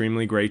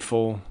extremely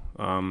grateful.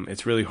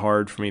 It's really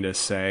hard for me to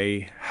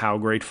say how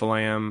grateful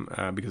I am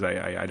because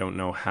I don't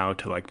know how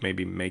to like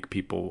maybe make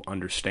people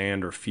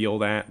understand or feel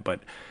that. But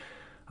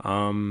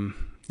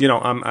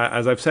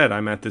as I've said,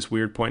 I'm at this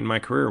weird point in my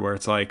career where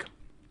it's like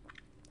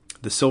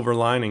the silver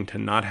lining to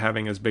not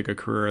having as big a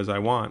career as I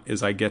want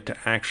is I get to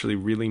actually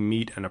really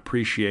meet and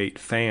appreciate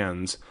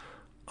fans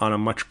on a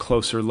much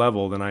closer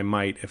level than I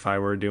might if I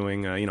were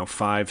doing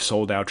 5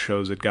 sold out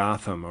shows at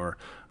Gotham or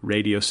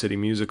Radio City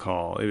Music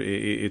Hall.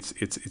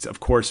 It's of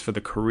course for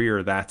the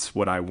career that's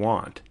what I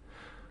want,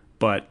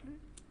 but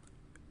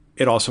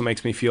it also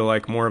makes me feel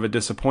like more of a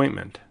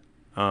disappointment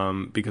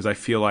because I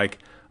feel like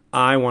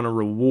I want to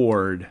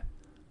reward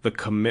the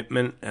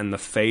commitment and the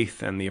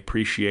faith and the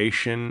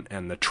appreciation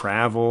and the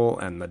travel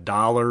and the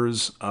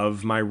dollars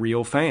of my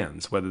real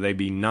fans, whether they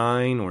be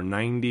 9 or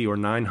 90 or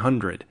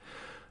 900.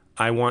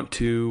 I want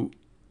to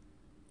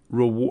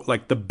reward,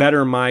 like the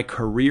better my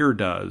career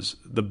does,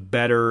 the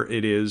better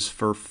it is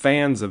for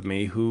fans of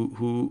me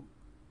who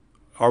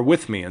are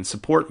with me and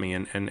support me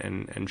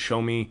and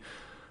show me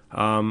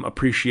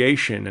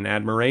appreciation and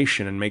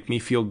admiration and make me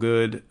feel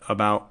good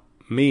about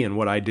me and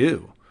what I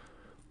do.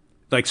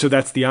 Like, so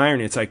that's the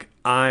irony. It's like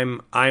I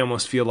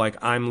almost feel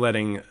like I'm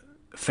letting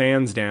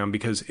fans down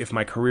because if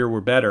my career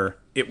were better,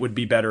 it would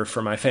be better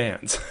for my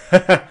fans.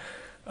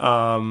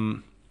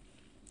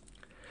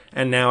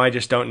 And now I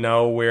just don't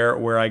know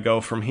where I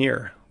go from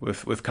here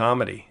with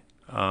comedy.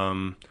 I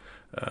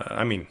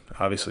mean,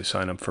 obviously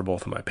sign up for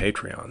both of my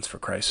Patreons, for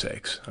Christ's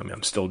sakes. I mean,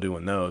 I'm still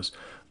doing those.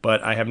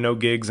 But I have no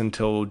gigs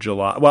until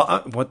July.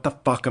 Well, what the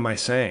fuck am I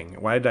saying?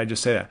 Why did I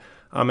just say that?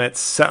 I'm in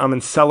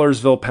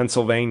Sellersville,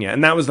 Pennsylvania.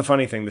 And that was the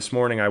funny thing. This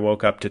morning I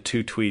woke up to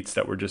 2 tweets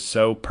that were just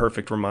so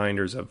perfect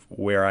reminders of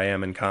where I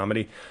am in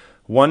comedy.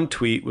 One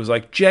tweet was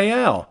like,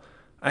 JL,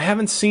 I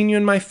haven't seen you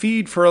in my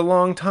feed for a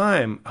long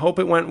time. Hope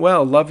it went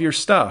well. Love your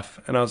stuff.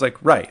 And I was like,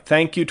 right.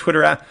 Thank you,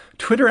 Twitter.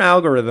 Twitter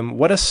algorithm.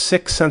 What a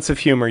sick sense of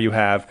humor you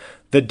have.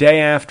 The day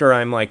after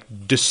I'm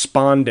like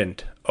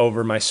despondent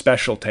over my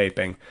special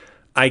taping,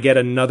 I get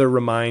another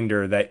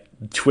reminder that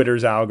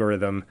Twitter's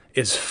algorithm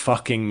is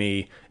fucking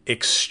me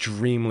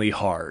extremely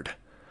hard.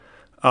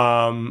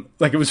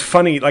 Like it was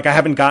funny. Like I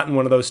haven't gotten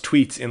one of those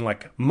tweets in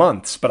like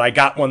months, but I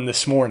got one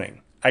this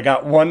morning. I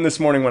got one this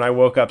morning when I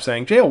woke up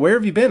saying, JL, where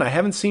have you been? I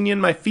haven't seen you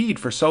in my feed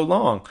for so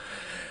long.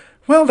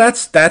 Well,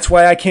 that's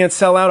why I can't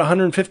sell out a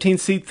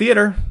 115-seat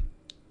theater.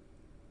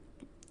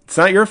 It's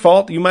not your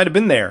fault. You might have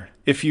been there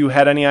if you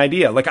had any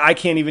idea. Like I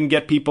can't even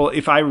get people,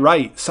 if I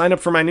write, sign up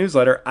for my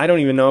newsletter, I don't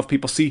even know if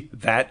people see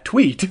that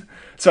tweet.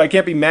 So I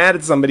can't be mad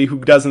at somebody who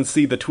doesn't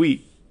see the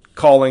tweet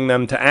calling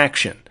them to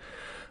action.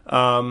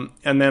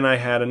 And then I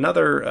had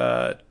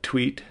another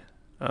tweet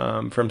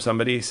from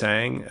somebody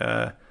saying,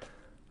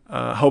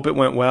 hope it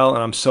went well,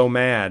 and I'm so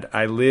mad.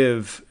 I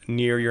live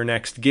near your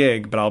next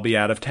gig, but I'll be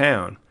out of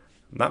town.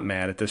 I'm not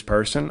mad at this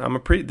person.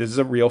 This is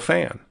a real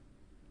fan.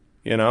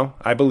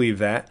 I believe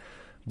that.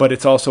 But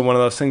it's also one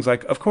of those things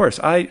like, of course,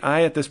 I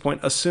at this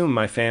point assume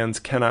my fans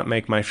cannot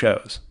make my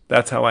shows.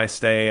 That's how I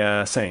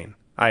stay sane.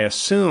 I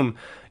assume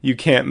you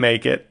can't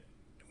make it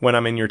when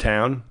I'm in your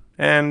town.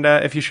 And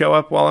if you show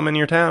up while I'm in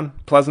your town,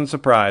 pleasant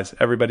surprise.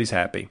 Everybody's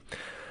happy.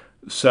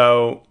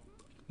 So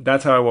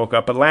that's how I woke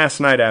up. But last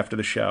night after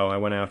the show, I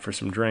went out for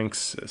some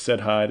drinks,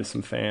 said hi to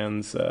some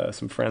fans,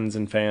 some friends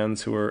and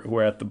fans who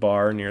were at the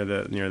bar near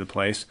the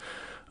place.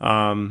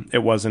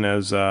 It wasn't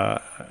as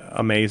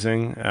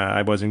amazing.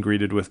 I wasn't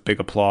greeted with big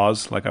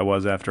applause like I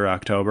was after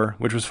October,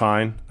 which was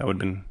fine. That would have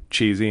been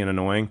cheesy and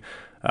annoying.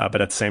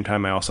 But at the same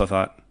time, I also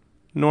thought,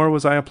 nor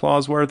was I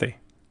applause worthy.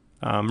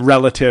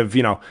 relative,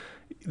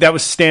 that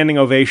was standing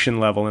ovation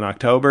level in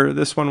October.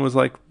 This one was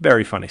like,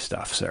 very funny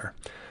stuff, sir.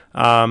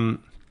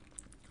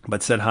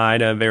 But said hi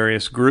to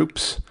various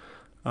groups.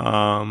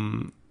 Well,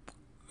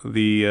 I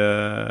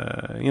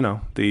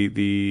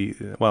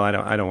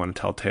don't want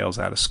to tell tales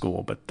out of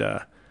school, but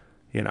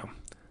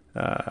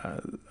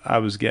I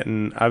was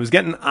getting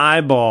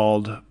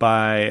eyeballed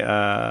by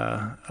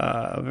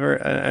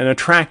an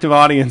attractive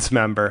audience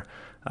member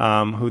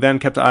who then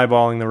kept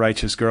eyeballing the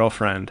righteous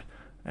girlfriend,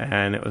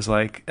 and it was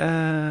like,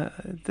 we're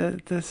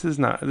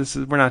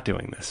not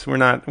doing this. We're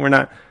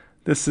not.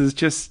 This is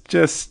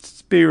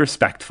just be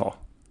respectful.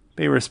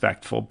 Be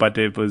respectful. But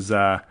it was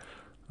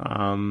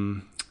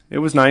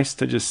nice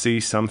to just see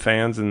some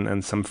fans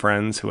and some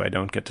friends who I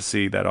don't get to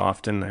see that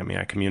often. I mean,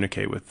 I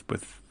communicate with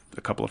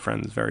a couple of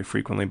friends very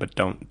frequently, but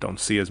don't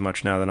see as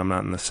much now that I'm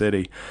not in the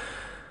city.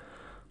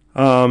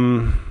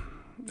 And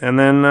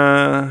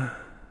then,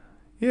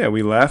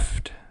 we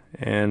left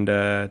and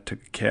took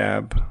a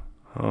cab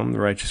home. The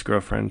righteous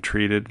girlfriend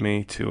treated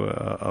me to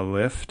a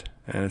lift,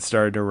 and it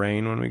started to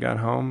rain when we got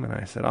home, and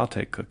I said, I'll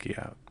take Cookie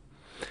out.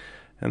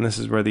 And this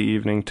is where the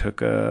evening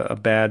took a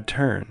bad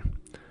turn.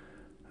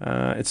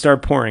 It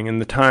started pouring,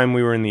 and the time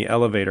we were in the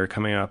elevator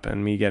coming up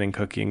and me getting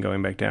Cookie and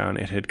going back down,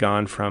 it had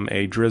gone from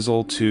a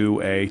drizzle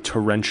to a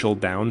torrential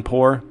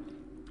downpour.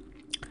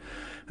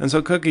 And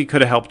so Cookie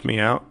could have helped me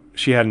out.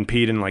 She hadn't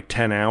peed in like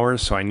 10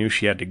 hours, so I knew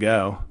she had to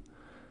go.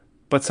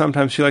 But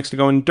sometimes she likes to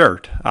go in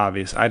dirt,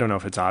 obvious. I don't know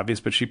if it's obvious,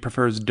 but she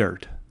prefers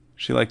dirt.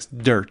 She likes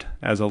dirt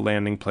as a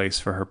landing place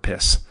for her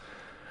piss.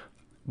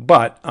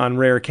 But on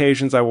rare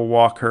occasions, I will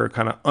walk her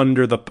kind of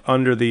under the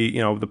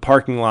the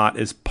parking lot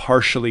is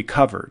partially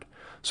covered.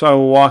 So I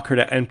will walk her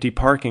to empty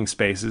parking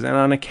spaces, and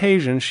on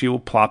occasion, she will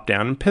plop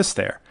down and piss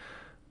there.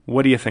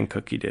 What do you think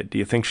Cookie did? Do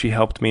you think she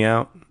helped me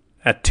out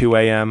at 2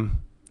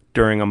 a.m.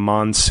 during a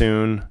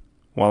monsoon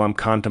while I'm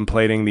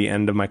contemplating the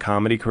end of my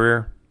comedy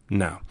career?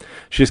 No.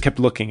 She just kept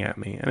looking at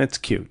me, and it's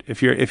cute.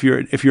 If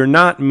you're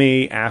not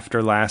me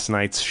after last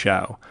night's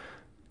show,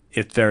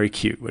 it's very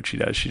cute what she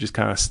does. She just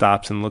kind of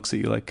stops and looks at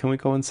you like, can we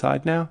go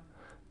inside now?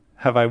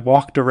 Have I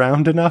walked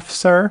around enough,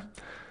 sir?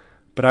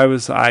 But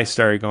I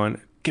started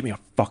going, give me a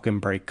fucking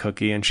break,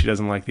 Cookie, and she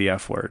doesn't like the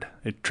F word.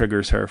 It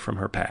triggers her from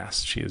her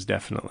past. She is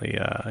definitely,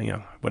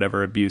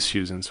 whatever abuse she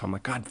was in. So I'm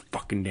like, God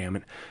fucking damn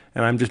it.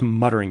 And I'm just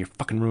muttering, you're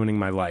fucking ruining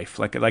my life.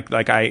 Like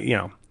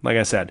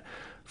I said,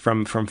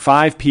 from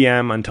 5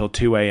 p.m. until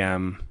 2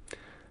 a.m.,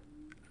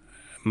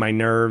 my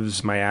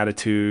nerves, my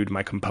attitude,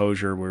 my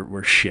composure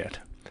were shit.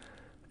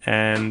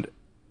 And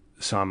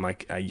so I'm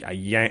like,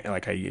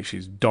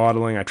 she's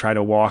dawdling. I try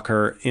to walk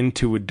her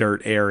into a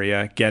dirt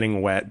area,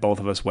 getting wet, both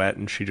of us wet,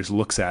 and she just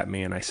looks at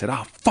me, and I said,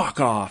 oh, fuck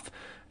off,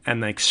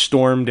 and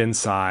stormed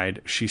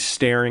inside. She's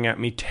staring at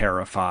me,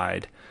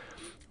 terrified.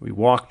 We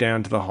walk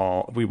down the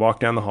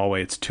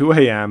hallway. It's 2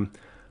 a.m.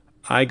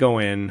 I go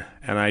in,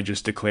 and I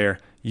just declare,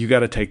 you got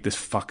to take this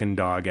fucking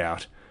dog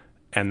out,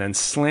 and then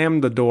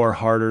slam the door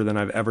harder than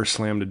I've ever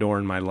slammed a door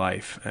in my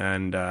life.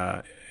 And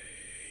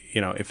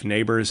if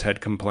neighbors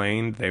had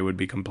complained, they would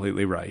be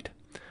completely right.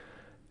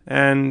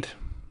 And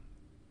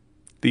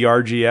the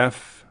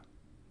RGF,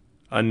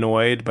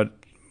 annoyed but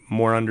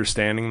more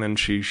understanding than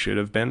she should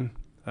have been,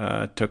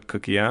 took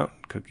Cookie out.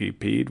 Cookie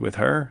peed with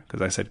her,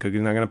 because I said,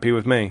 Cookie's not going to pee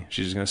with me.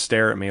 She's just going to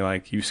stare at me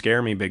like, you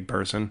scare me, big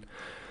person.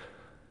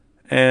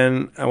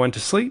 And I went to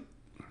sleep.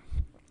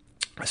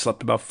 I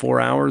slept about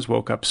 4 hours,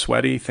 woke up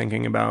sweaty,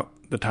 thinking about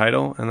the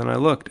title, and then I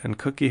looked, and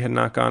Cookie had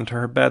not gone to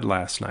her bed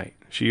last night.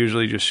 She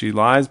usually she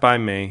lies by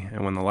me,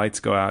 and when the lights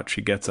go out,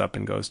 she gets up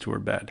and goes to her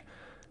bed.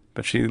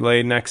 But she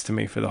laid next to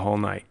me for the whole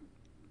night.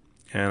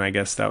 And I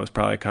guess that was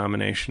probably a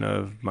combination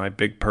of my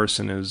big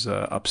person is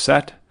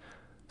upset,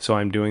 so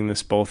I'm doing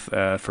this both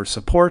for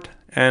support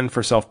and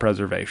for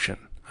self-preservation.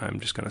 I'm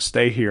just going to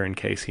stay here in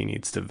case he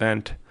needs to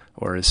vent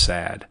or is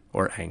sad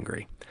or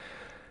angry.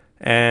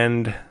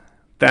 And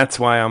that's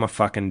why I'm a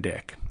fucking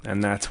dick.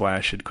 And that's why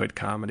I should quit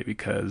comedy,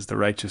 because the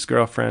righteous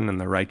girlfriend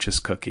and the righteous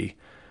Cookie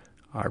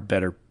are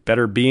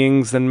better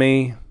beings than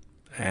me,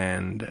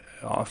 and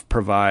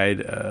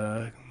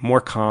provide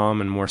more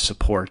calm and more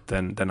support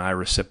than I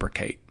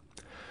reciprocate.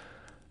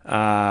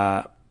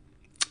 And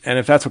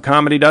if that's what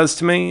comedy does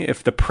to me,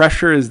 if the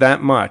pressure is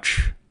that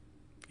much,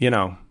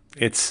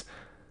 it's,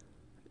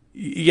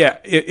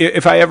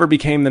 if I ever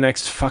became the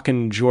next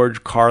fucking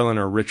George Carlin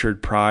or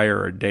Richard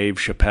Pryor or Dave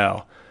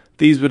Chappelle,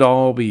 these would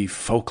all be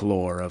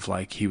folklore of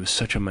like, he was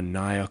such a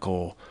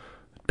maniacal,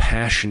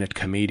 passionate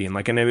comedian,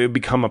 and it would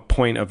become a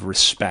point of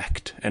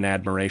respect and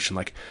admiration.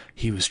 Like,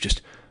 he was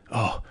just,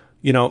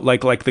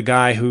 like the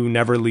guy who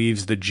never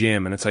leaves the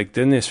gym, and it's like,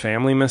 didn't his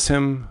family miss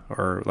him?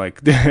 Or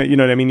like, you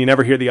know what I mean? You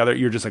never hear the other,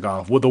 you're just like,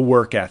 oh, well, the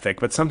work ethic.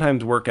 But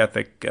sometimes work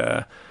ethic,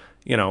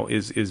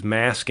 is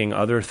masking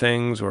other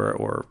things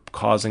or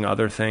causing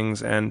other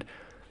things, and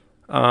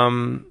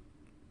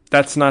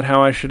that's not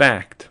how I should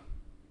act.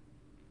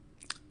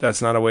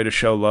 That's not a way to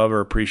show love or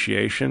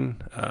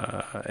appreciation,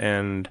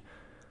 and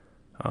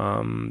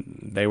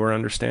they were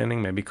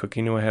understanding. Maybe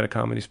Cookie knew I had a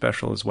comedy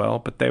special as well,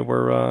 but they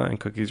were, and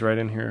Cookie's right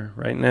in here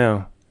right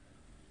now.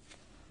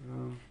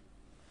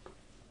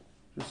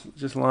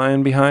 Just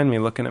lying behind me,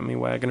 looking at me,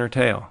 wagging her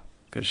tail,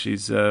 because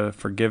she's a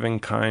forgiving,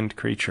 kind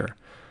creature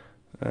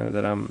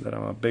that I'm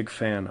a big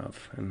fan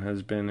of, and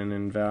has been an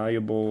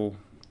invaluable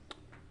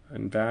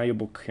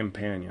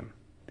companion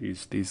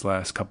these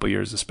last couple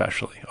years,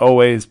 especially.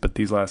 Always, but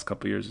these last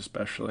couple years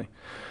especially.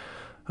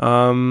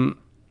 And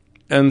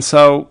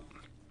so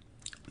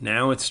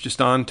now it's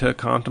just on to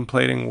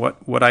contemplating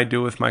what I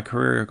do with my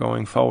career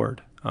going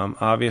forward.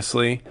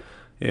 Obviously,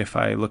 if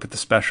I look at the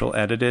special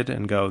edited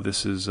and go,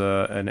 this is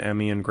an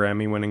Emmy and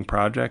Grammy winning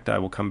project, I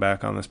will come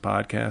back on this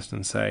podcast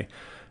and say,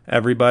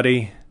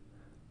 everybody,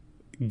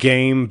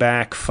 game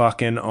back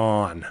fucking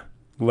on.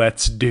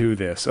 Let's do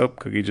this. Oh,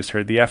 Cookie just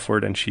heard the F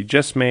word, and she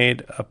just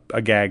made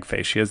a gag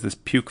face. She has this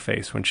puke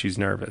face when she's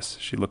nervous.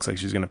 She looks like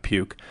she's going to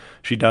puke.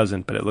 She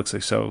doesn't, but it looks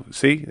like so.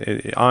 See?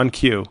 On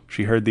cue,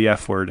 she heard the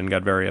F word and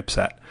got very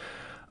upset.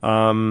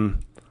 But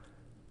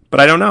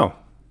I don't know.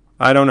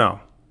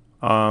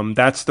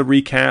 That's the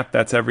recap.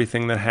 That's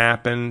everything that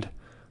happened.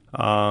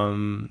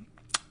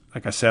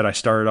 Like I said, I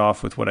started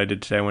off with what I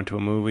did today. I went to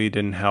a movie.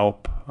 Didn't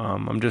help.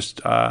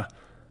 I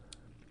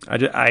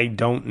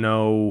don't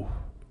know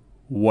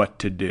what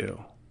to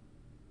do.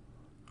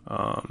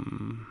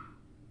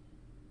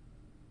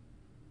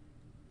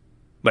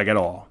 Like at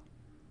all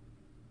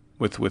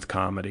with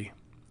comedy.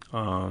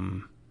 I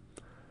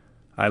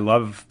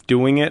love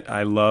doing it.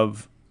 I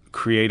love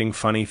creating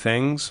funny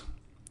things.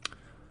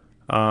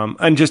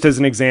 And just as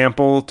an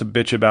example, to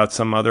bitch about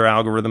some other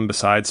algorithm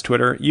besides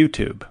Twitter,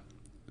 YouTube.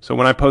 So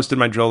when I posted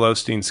my Joel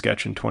Osteen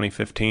sketch in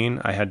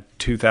 2015, I had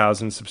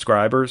 2,000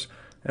 subscribers,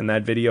 and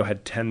that video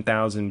had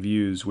 10,000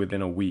 views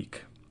within a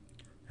week.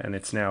 And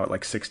it's now at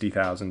like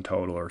 60,000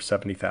 total or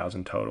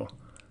 70,000 total.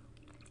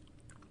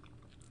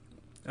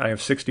 I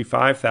have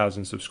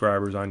 65,000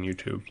 subscribers on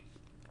YouTube,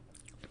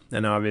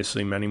 and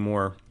obviously many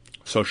more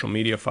social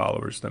media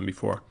followers than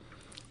before.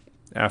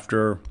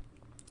 After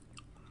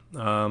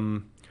a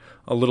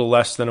little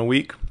less than a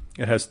week,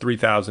 it has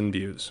 3,000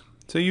 views.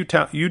 So you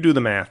do the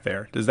math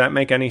there. Does that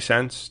make any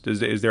sense?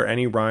 Is there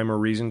any rhyme or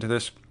reason to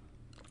this?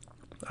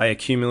 I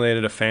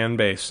accumulated a fan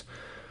base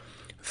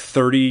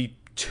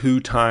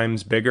 32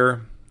 times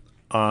bigger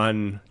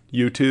on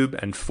YouTube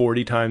and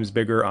 40 times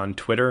bigger on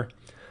Twitter,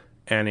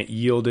 and it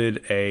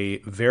yielded a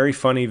very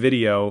funny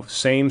video,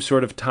 same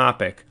sort of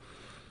topic,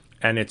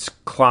 and it's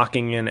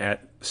clocking in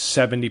at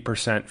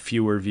 70%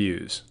 fewer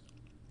views.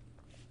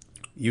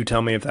 You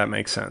tell me if that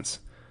makes sense.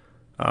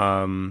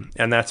 And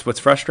that's what's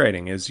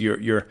frustrating, is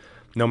you're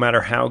no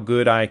matter how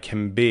good I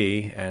can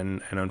be,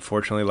 and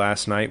unfortunately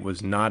last night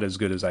was not as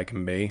good as I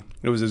can be.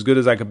 It was as good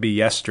as I could be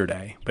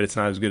yesterday, but it's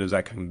not as good as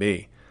I can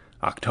be.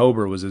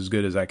 October was as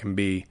good as I can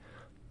be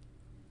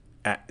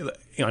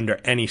under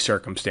any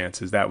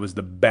circumstances. That was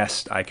the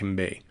best I can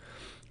be.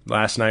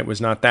 Last night was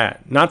not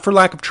that. Not for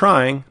lack of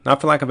trying, not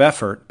for lack of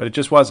effort, but it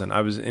just wasn't.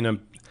 I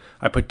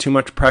put too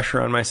much pressure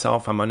on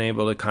myself. I'm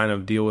unable to kind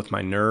of deal with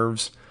my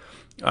nerves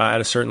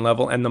at a certain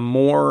level. And the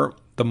more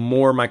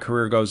my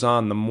career goes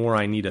on, the more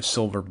I need a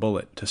silver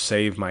bullet to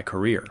save my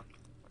career.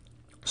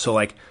 So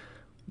like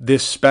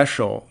this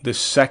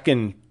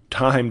second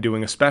time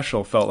doing a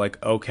special felt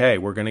like, okay,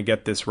 we're going to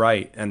get this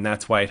right. And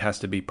that's why it has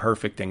to be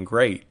perfect and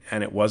great.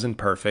 And it wasn't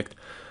perfect.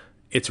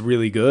 It's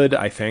really good,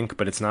 I think,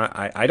 but it's not.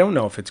 I don't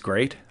know if it's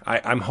great.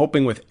 I'm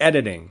hoping with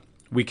editing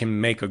we can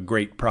make a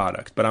great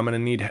product, but I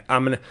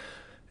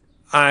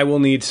will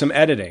need some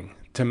editing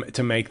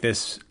to make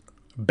this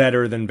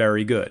better than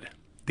very good.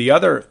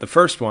 The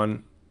first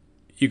one,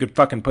 you could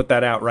fucking put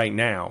that out right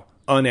now,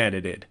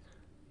 unedited,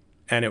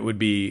 and it would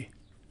be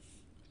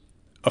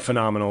a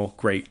phenomenal,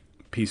 great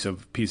piece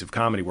of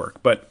comedy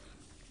work. But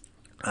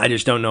I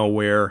just don't know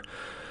where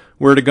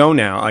to go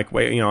now. Like,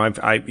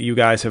 you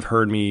guys have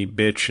heard me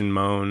bitch and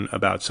moan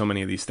about so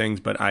many of these things,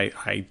 but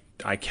I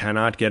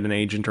cannot get an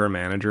agent or a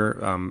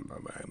manager.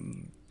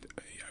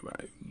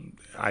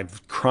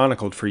 I've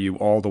chronicled for you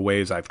all the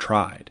ways I've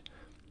tried.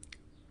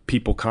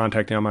 People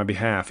contacting on my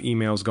behalf,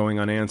 emails going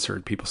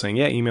unanswered, people saying,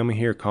 yeah, email me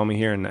here, call me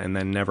here, and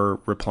then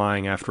never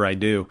replying after I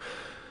do.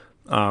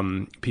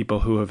 People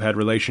who have had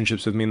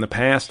relationships with me in the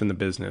past in the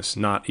business,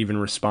 not even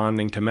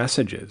responding to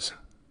messages.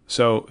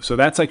 So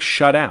that's like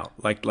shut out.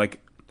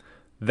 Like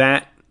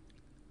that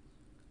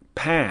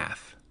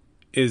path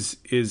is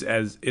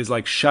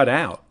like shut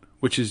out,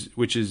 which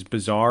is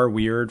bizarre,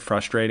 weird,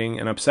 frustrating,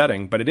 and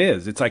upsetting. But it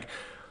is. It's like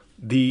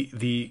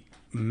the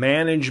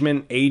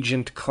management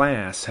agent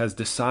class has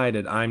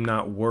decided I'm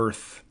not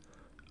worth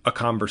a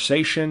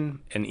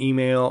conversation, an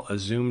email, a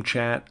Zoom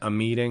chat, a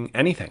meeting,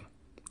 anything,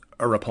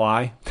 a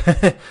reply.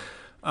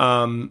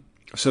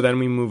 So then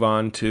we move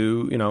on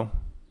to,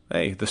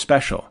 hey, the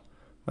special.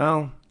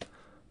 Well,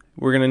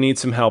 we're going to need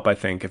some help, I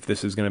think, if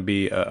this is going to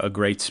be a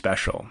great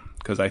special,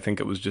 because I think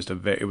it was just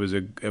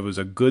it was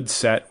a good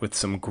set with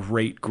some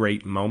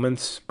great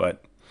moments,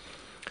 but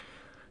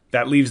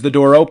that leaves the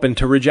door open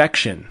to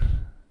rejection.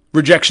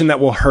 Rejection that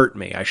will hurt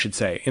me, I should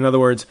say. In other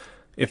words,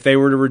 if they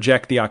were to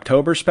reject the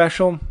October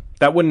special,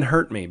 that wouldn't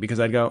hurt me, because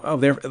I'd go, oh,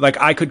 they're like,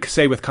 I could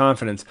say with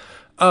confidence,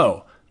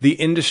 oh, the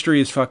industry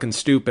is fucking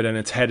stupid and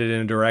it's headed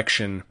in a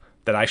direction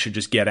that I should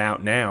just get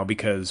out now,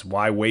 because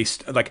why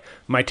waste, like,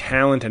 my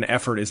talent and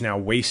effort is now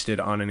wasted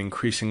on an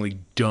increasingly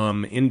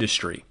dumb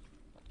industry.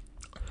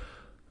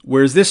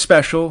 Whereas this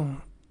special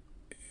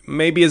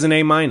maybe is an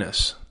A-,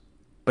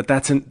 but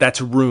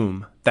that's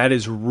room. That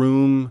is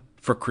room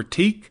for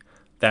critique.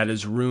 That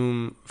is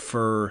room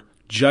for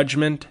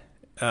judgment,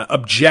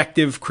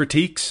 objective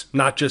critiques,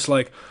 not just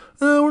like,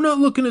 oh, we're not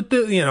looking at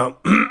this, you know.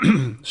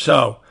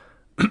 So,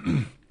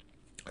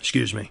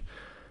 excuse me.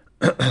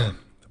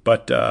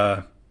 But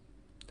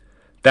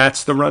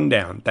that's the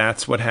rundown.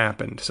 That's what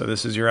happened. So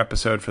this is your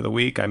episode for the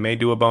week. I may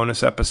do a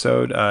bonus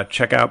episode.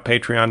 Check out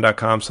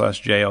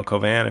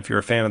patreon.com/JLCovan. If you're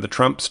a fan of the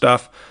Trump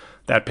stuff,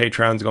 that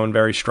Patreon's going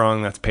very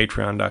strong. That's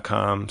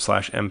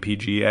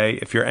patreon.com/MPGA.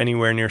 If you're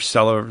anywhere near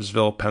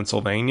Sellersville,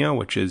 Pennsylvania,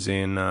 which is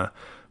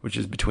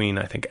between,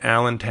 I think,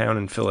 Allentown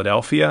and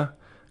Philadelphia,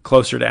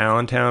 closer to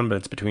Allentown, but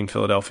it's between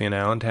Philadelphia and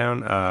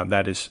Allentown.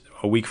 That is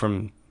a week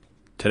from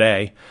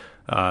today,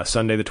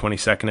 Sunday the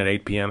 22nd at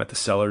 8 p.m. at the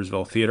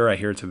Sellersville Theater. I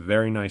hear it's a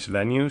very nice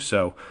venue,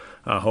 so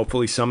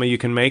hopefully some of you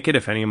can make it.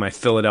 If any of my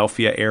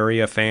Philadelphia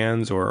area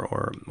fans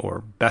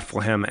or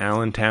Bethlehem,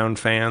 Allentown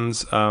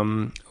fans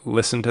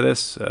listen to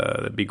this,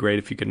 it'd be great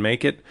if you could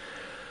make it.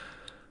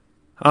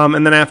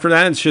 And then after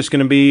that, it's just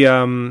going to be,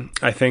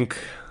 I think,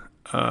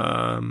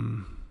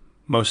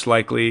 most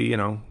likely, you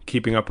know,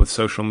 keeping up with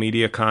social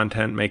media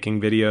content,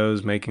 making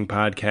videos, making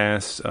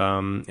podcasts,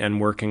 and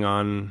working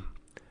on,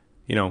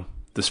 you know,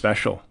 the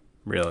special,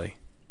 really,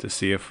 to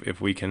see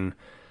if we can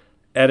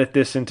edit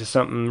this into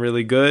something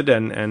really good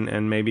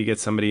and maybe get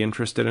somebody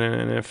interested in it.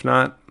 And if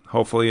not,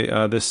 hopefully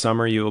this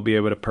summer you will be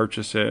able to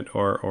purchase it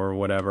or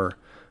whatever.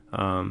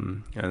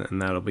 And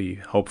that'll be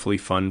hopefully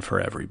fun for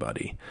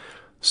everybody.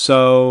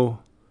 So,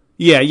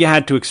 yeah, you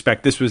had to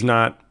expect this was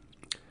going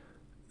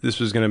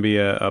to be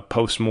a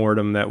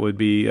post-mortem that would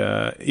be,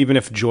 even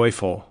if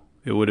joyful,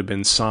 it would have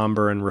been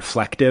somber and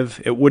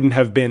reflective. It wouldn't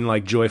have been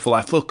like joyful,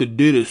 I fucking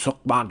did it, suck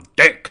my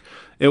dick.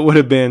 It would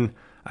have been,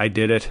 I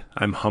did it,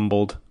 I'm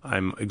humbled,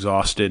 I'm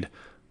exhausted,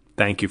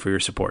 thank you for your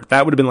support.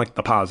 That would have been like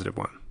the positive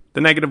one.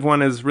 The negative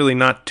one is really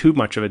not too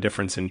much of a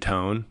difference in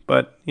tone,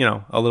 but, you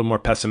know, a little more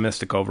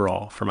pessimistic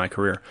overall for my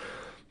career.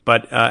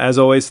 But as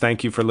always,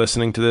 thank you for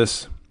listening to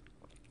this.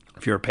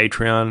 If you're a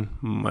Patreon,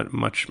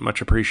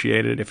 much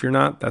appreciated. If you're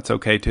not, that's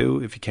okay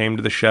too. If you came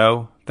to the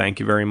show, thank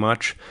you very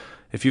much.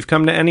 If you've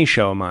come to any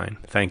show of mine,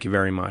 thank you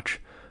very much.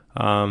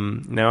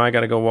 Now I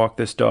got to go walk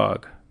this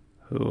dog,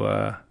 who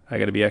I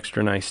got to be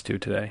extra nice to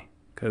today,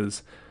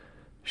 because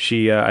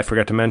she, I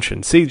forgot to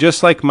mention. See,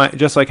 just like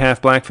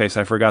Half Blackface,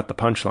 I forgot the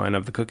punchline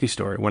of the cookie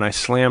story. When I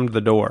slammed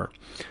the door,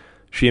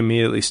 she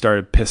immediately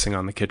started pissing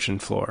on the kitchen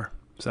floor.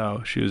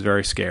 So she was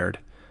very scared,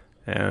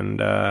 and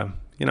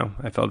you know,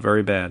 I felt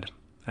very bad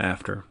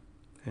after.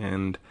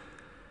 And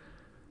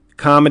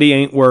comedy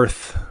ain't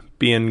worth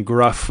being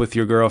gruff with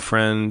your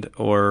girlfriend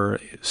or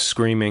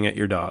screaming at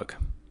your dog.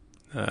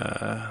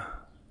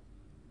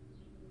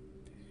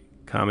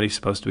 Comedy's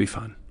supposed to be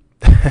fun.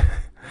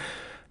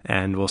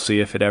 And we'll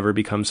see if it ever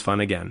becomes fun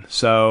again.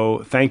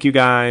 So thank you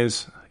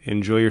guys.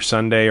 Enjoy your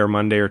Sunday or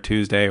Monday or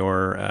Tuesday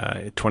or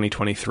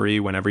 2023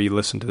 whenever you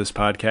listen to this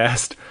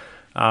podcast.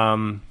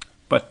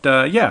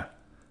 Yeah,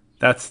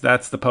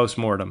 that's the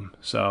post-mortem.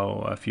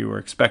 So if you were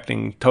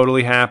expecting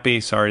totally happy,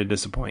 sorry to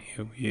disappoint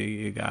you.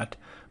 You got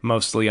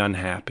mostly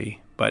unhappy.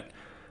 But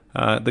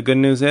the good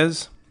news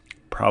is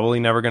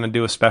probably never going to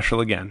do a special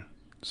again.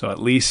 So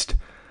at least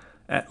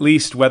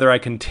whether I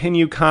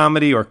continue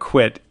comedy or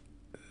quit,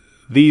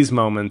 these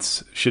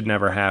moments should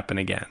never happen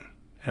again.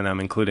 And I'm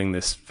including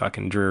this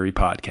fucking dreary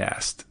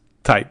podcast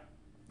type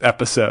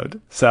episode.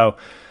 So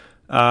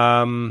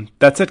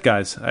that's it,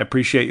 guys. I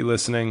appreciate you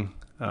listening.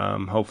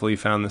 Hopefully you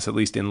found this at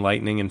least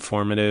enlightening,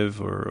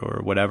 informative,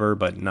 or whatever,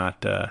 but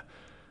not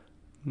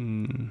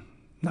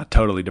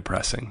totally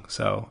depressing.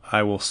 So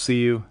I will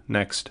see you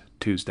next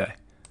Tuesday.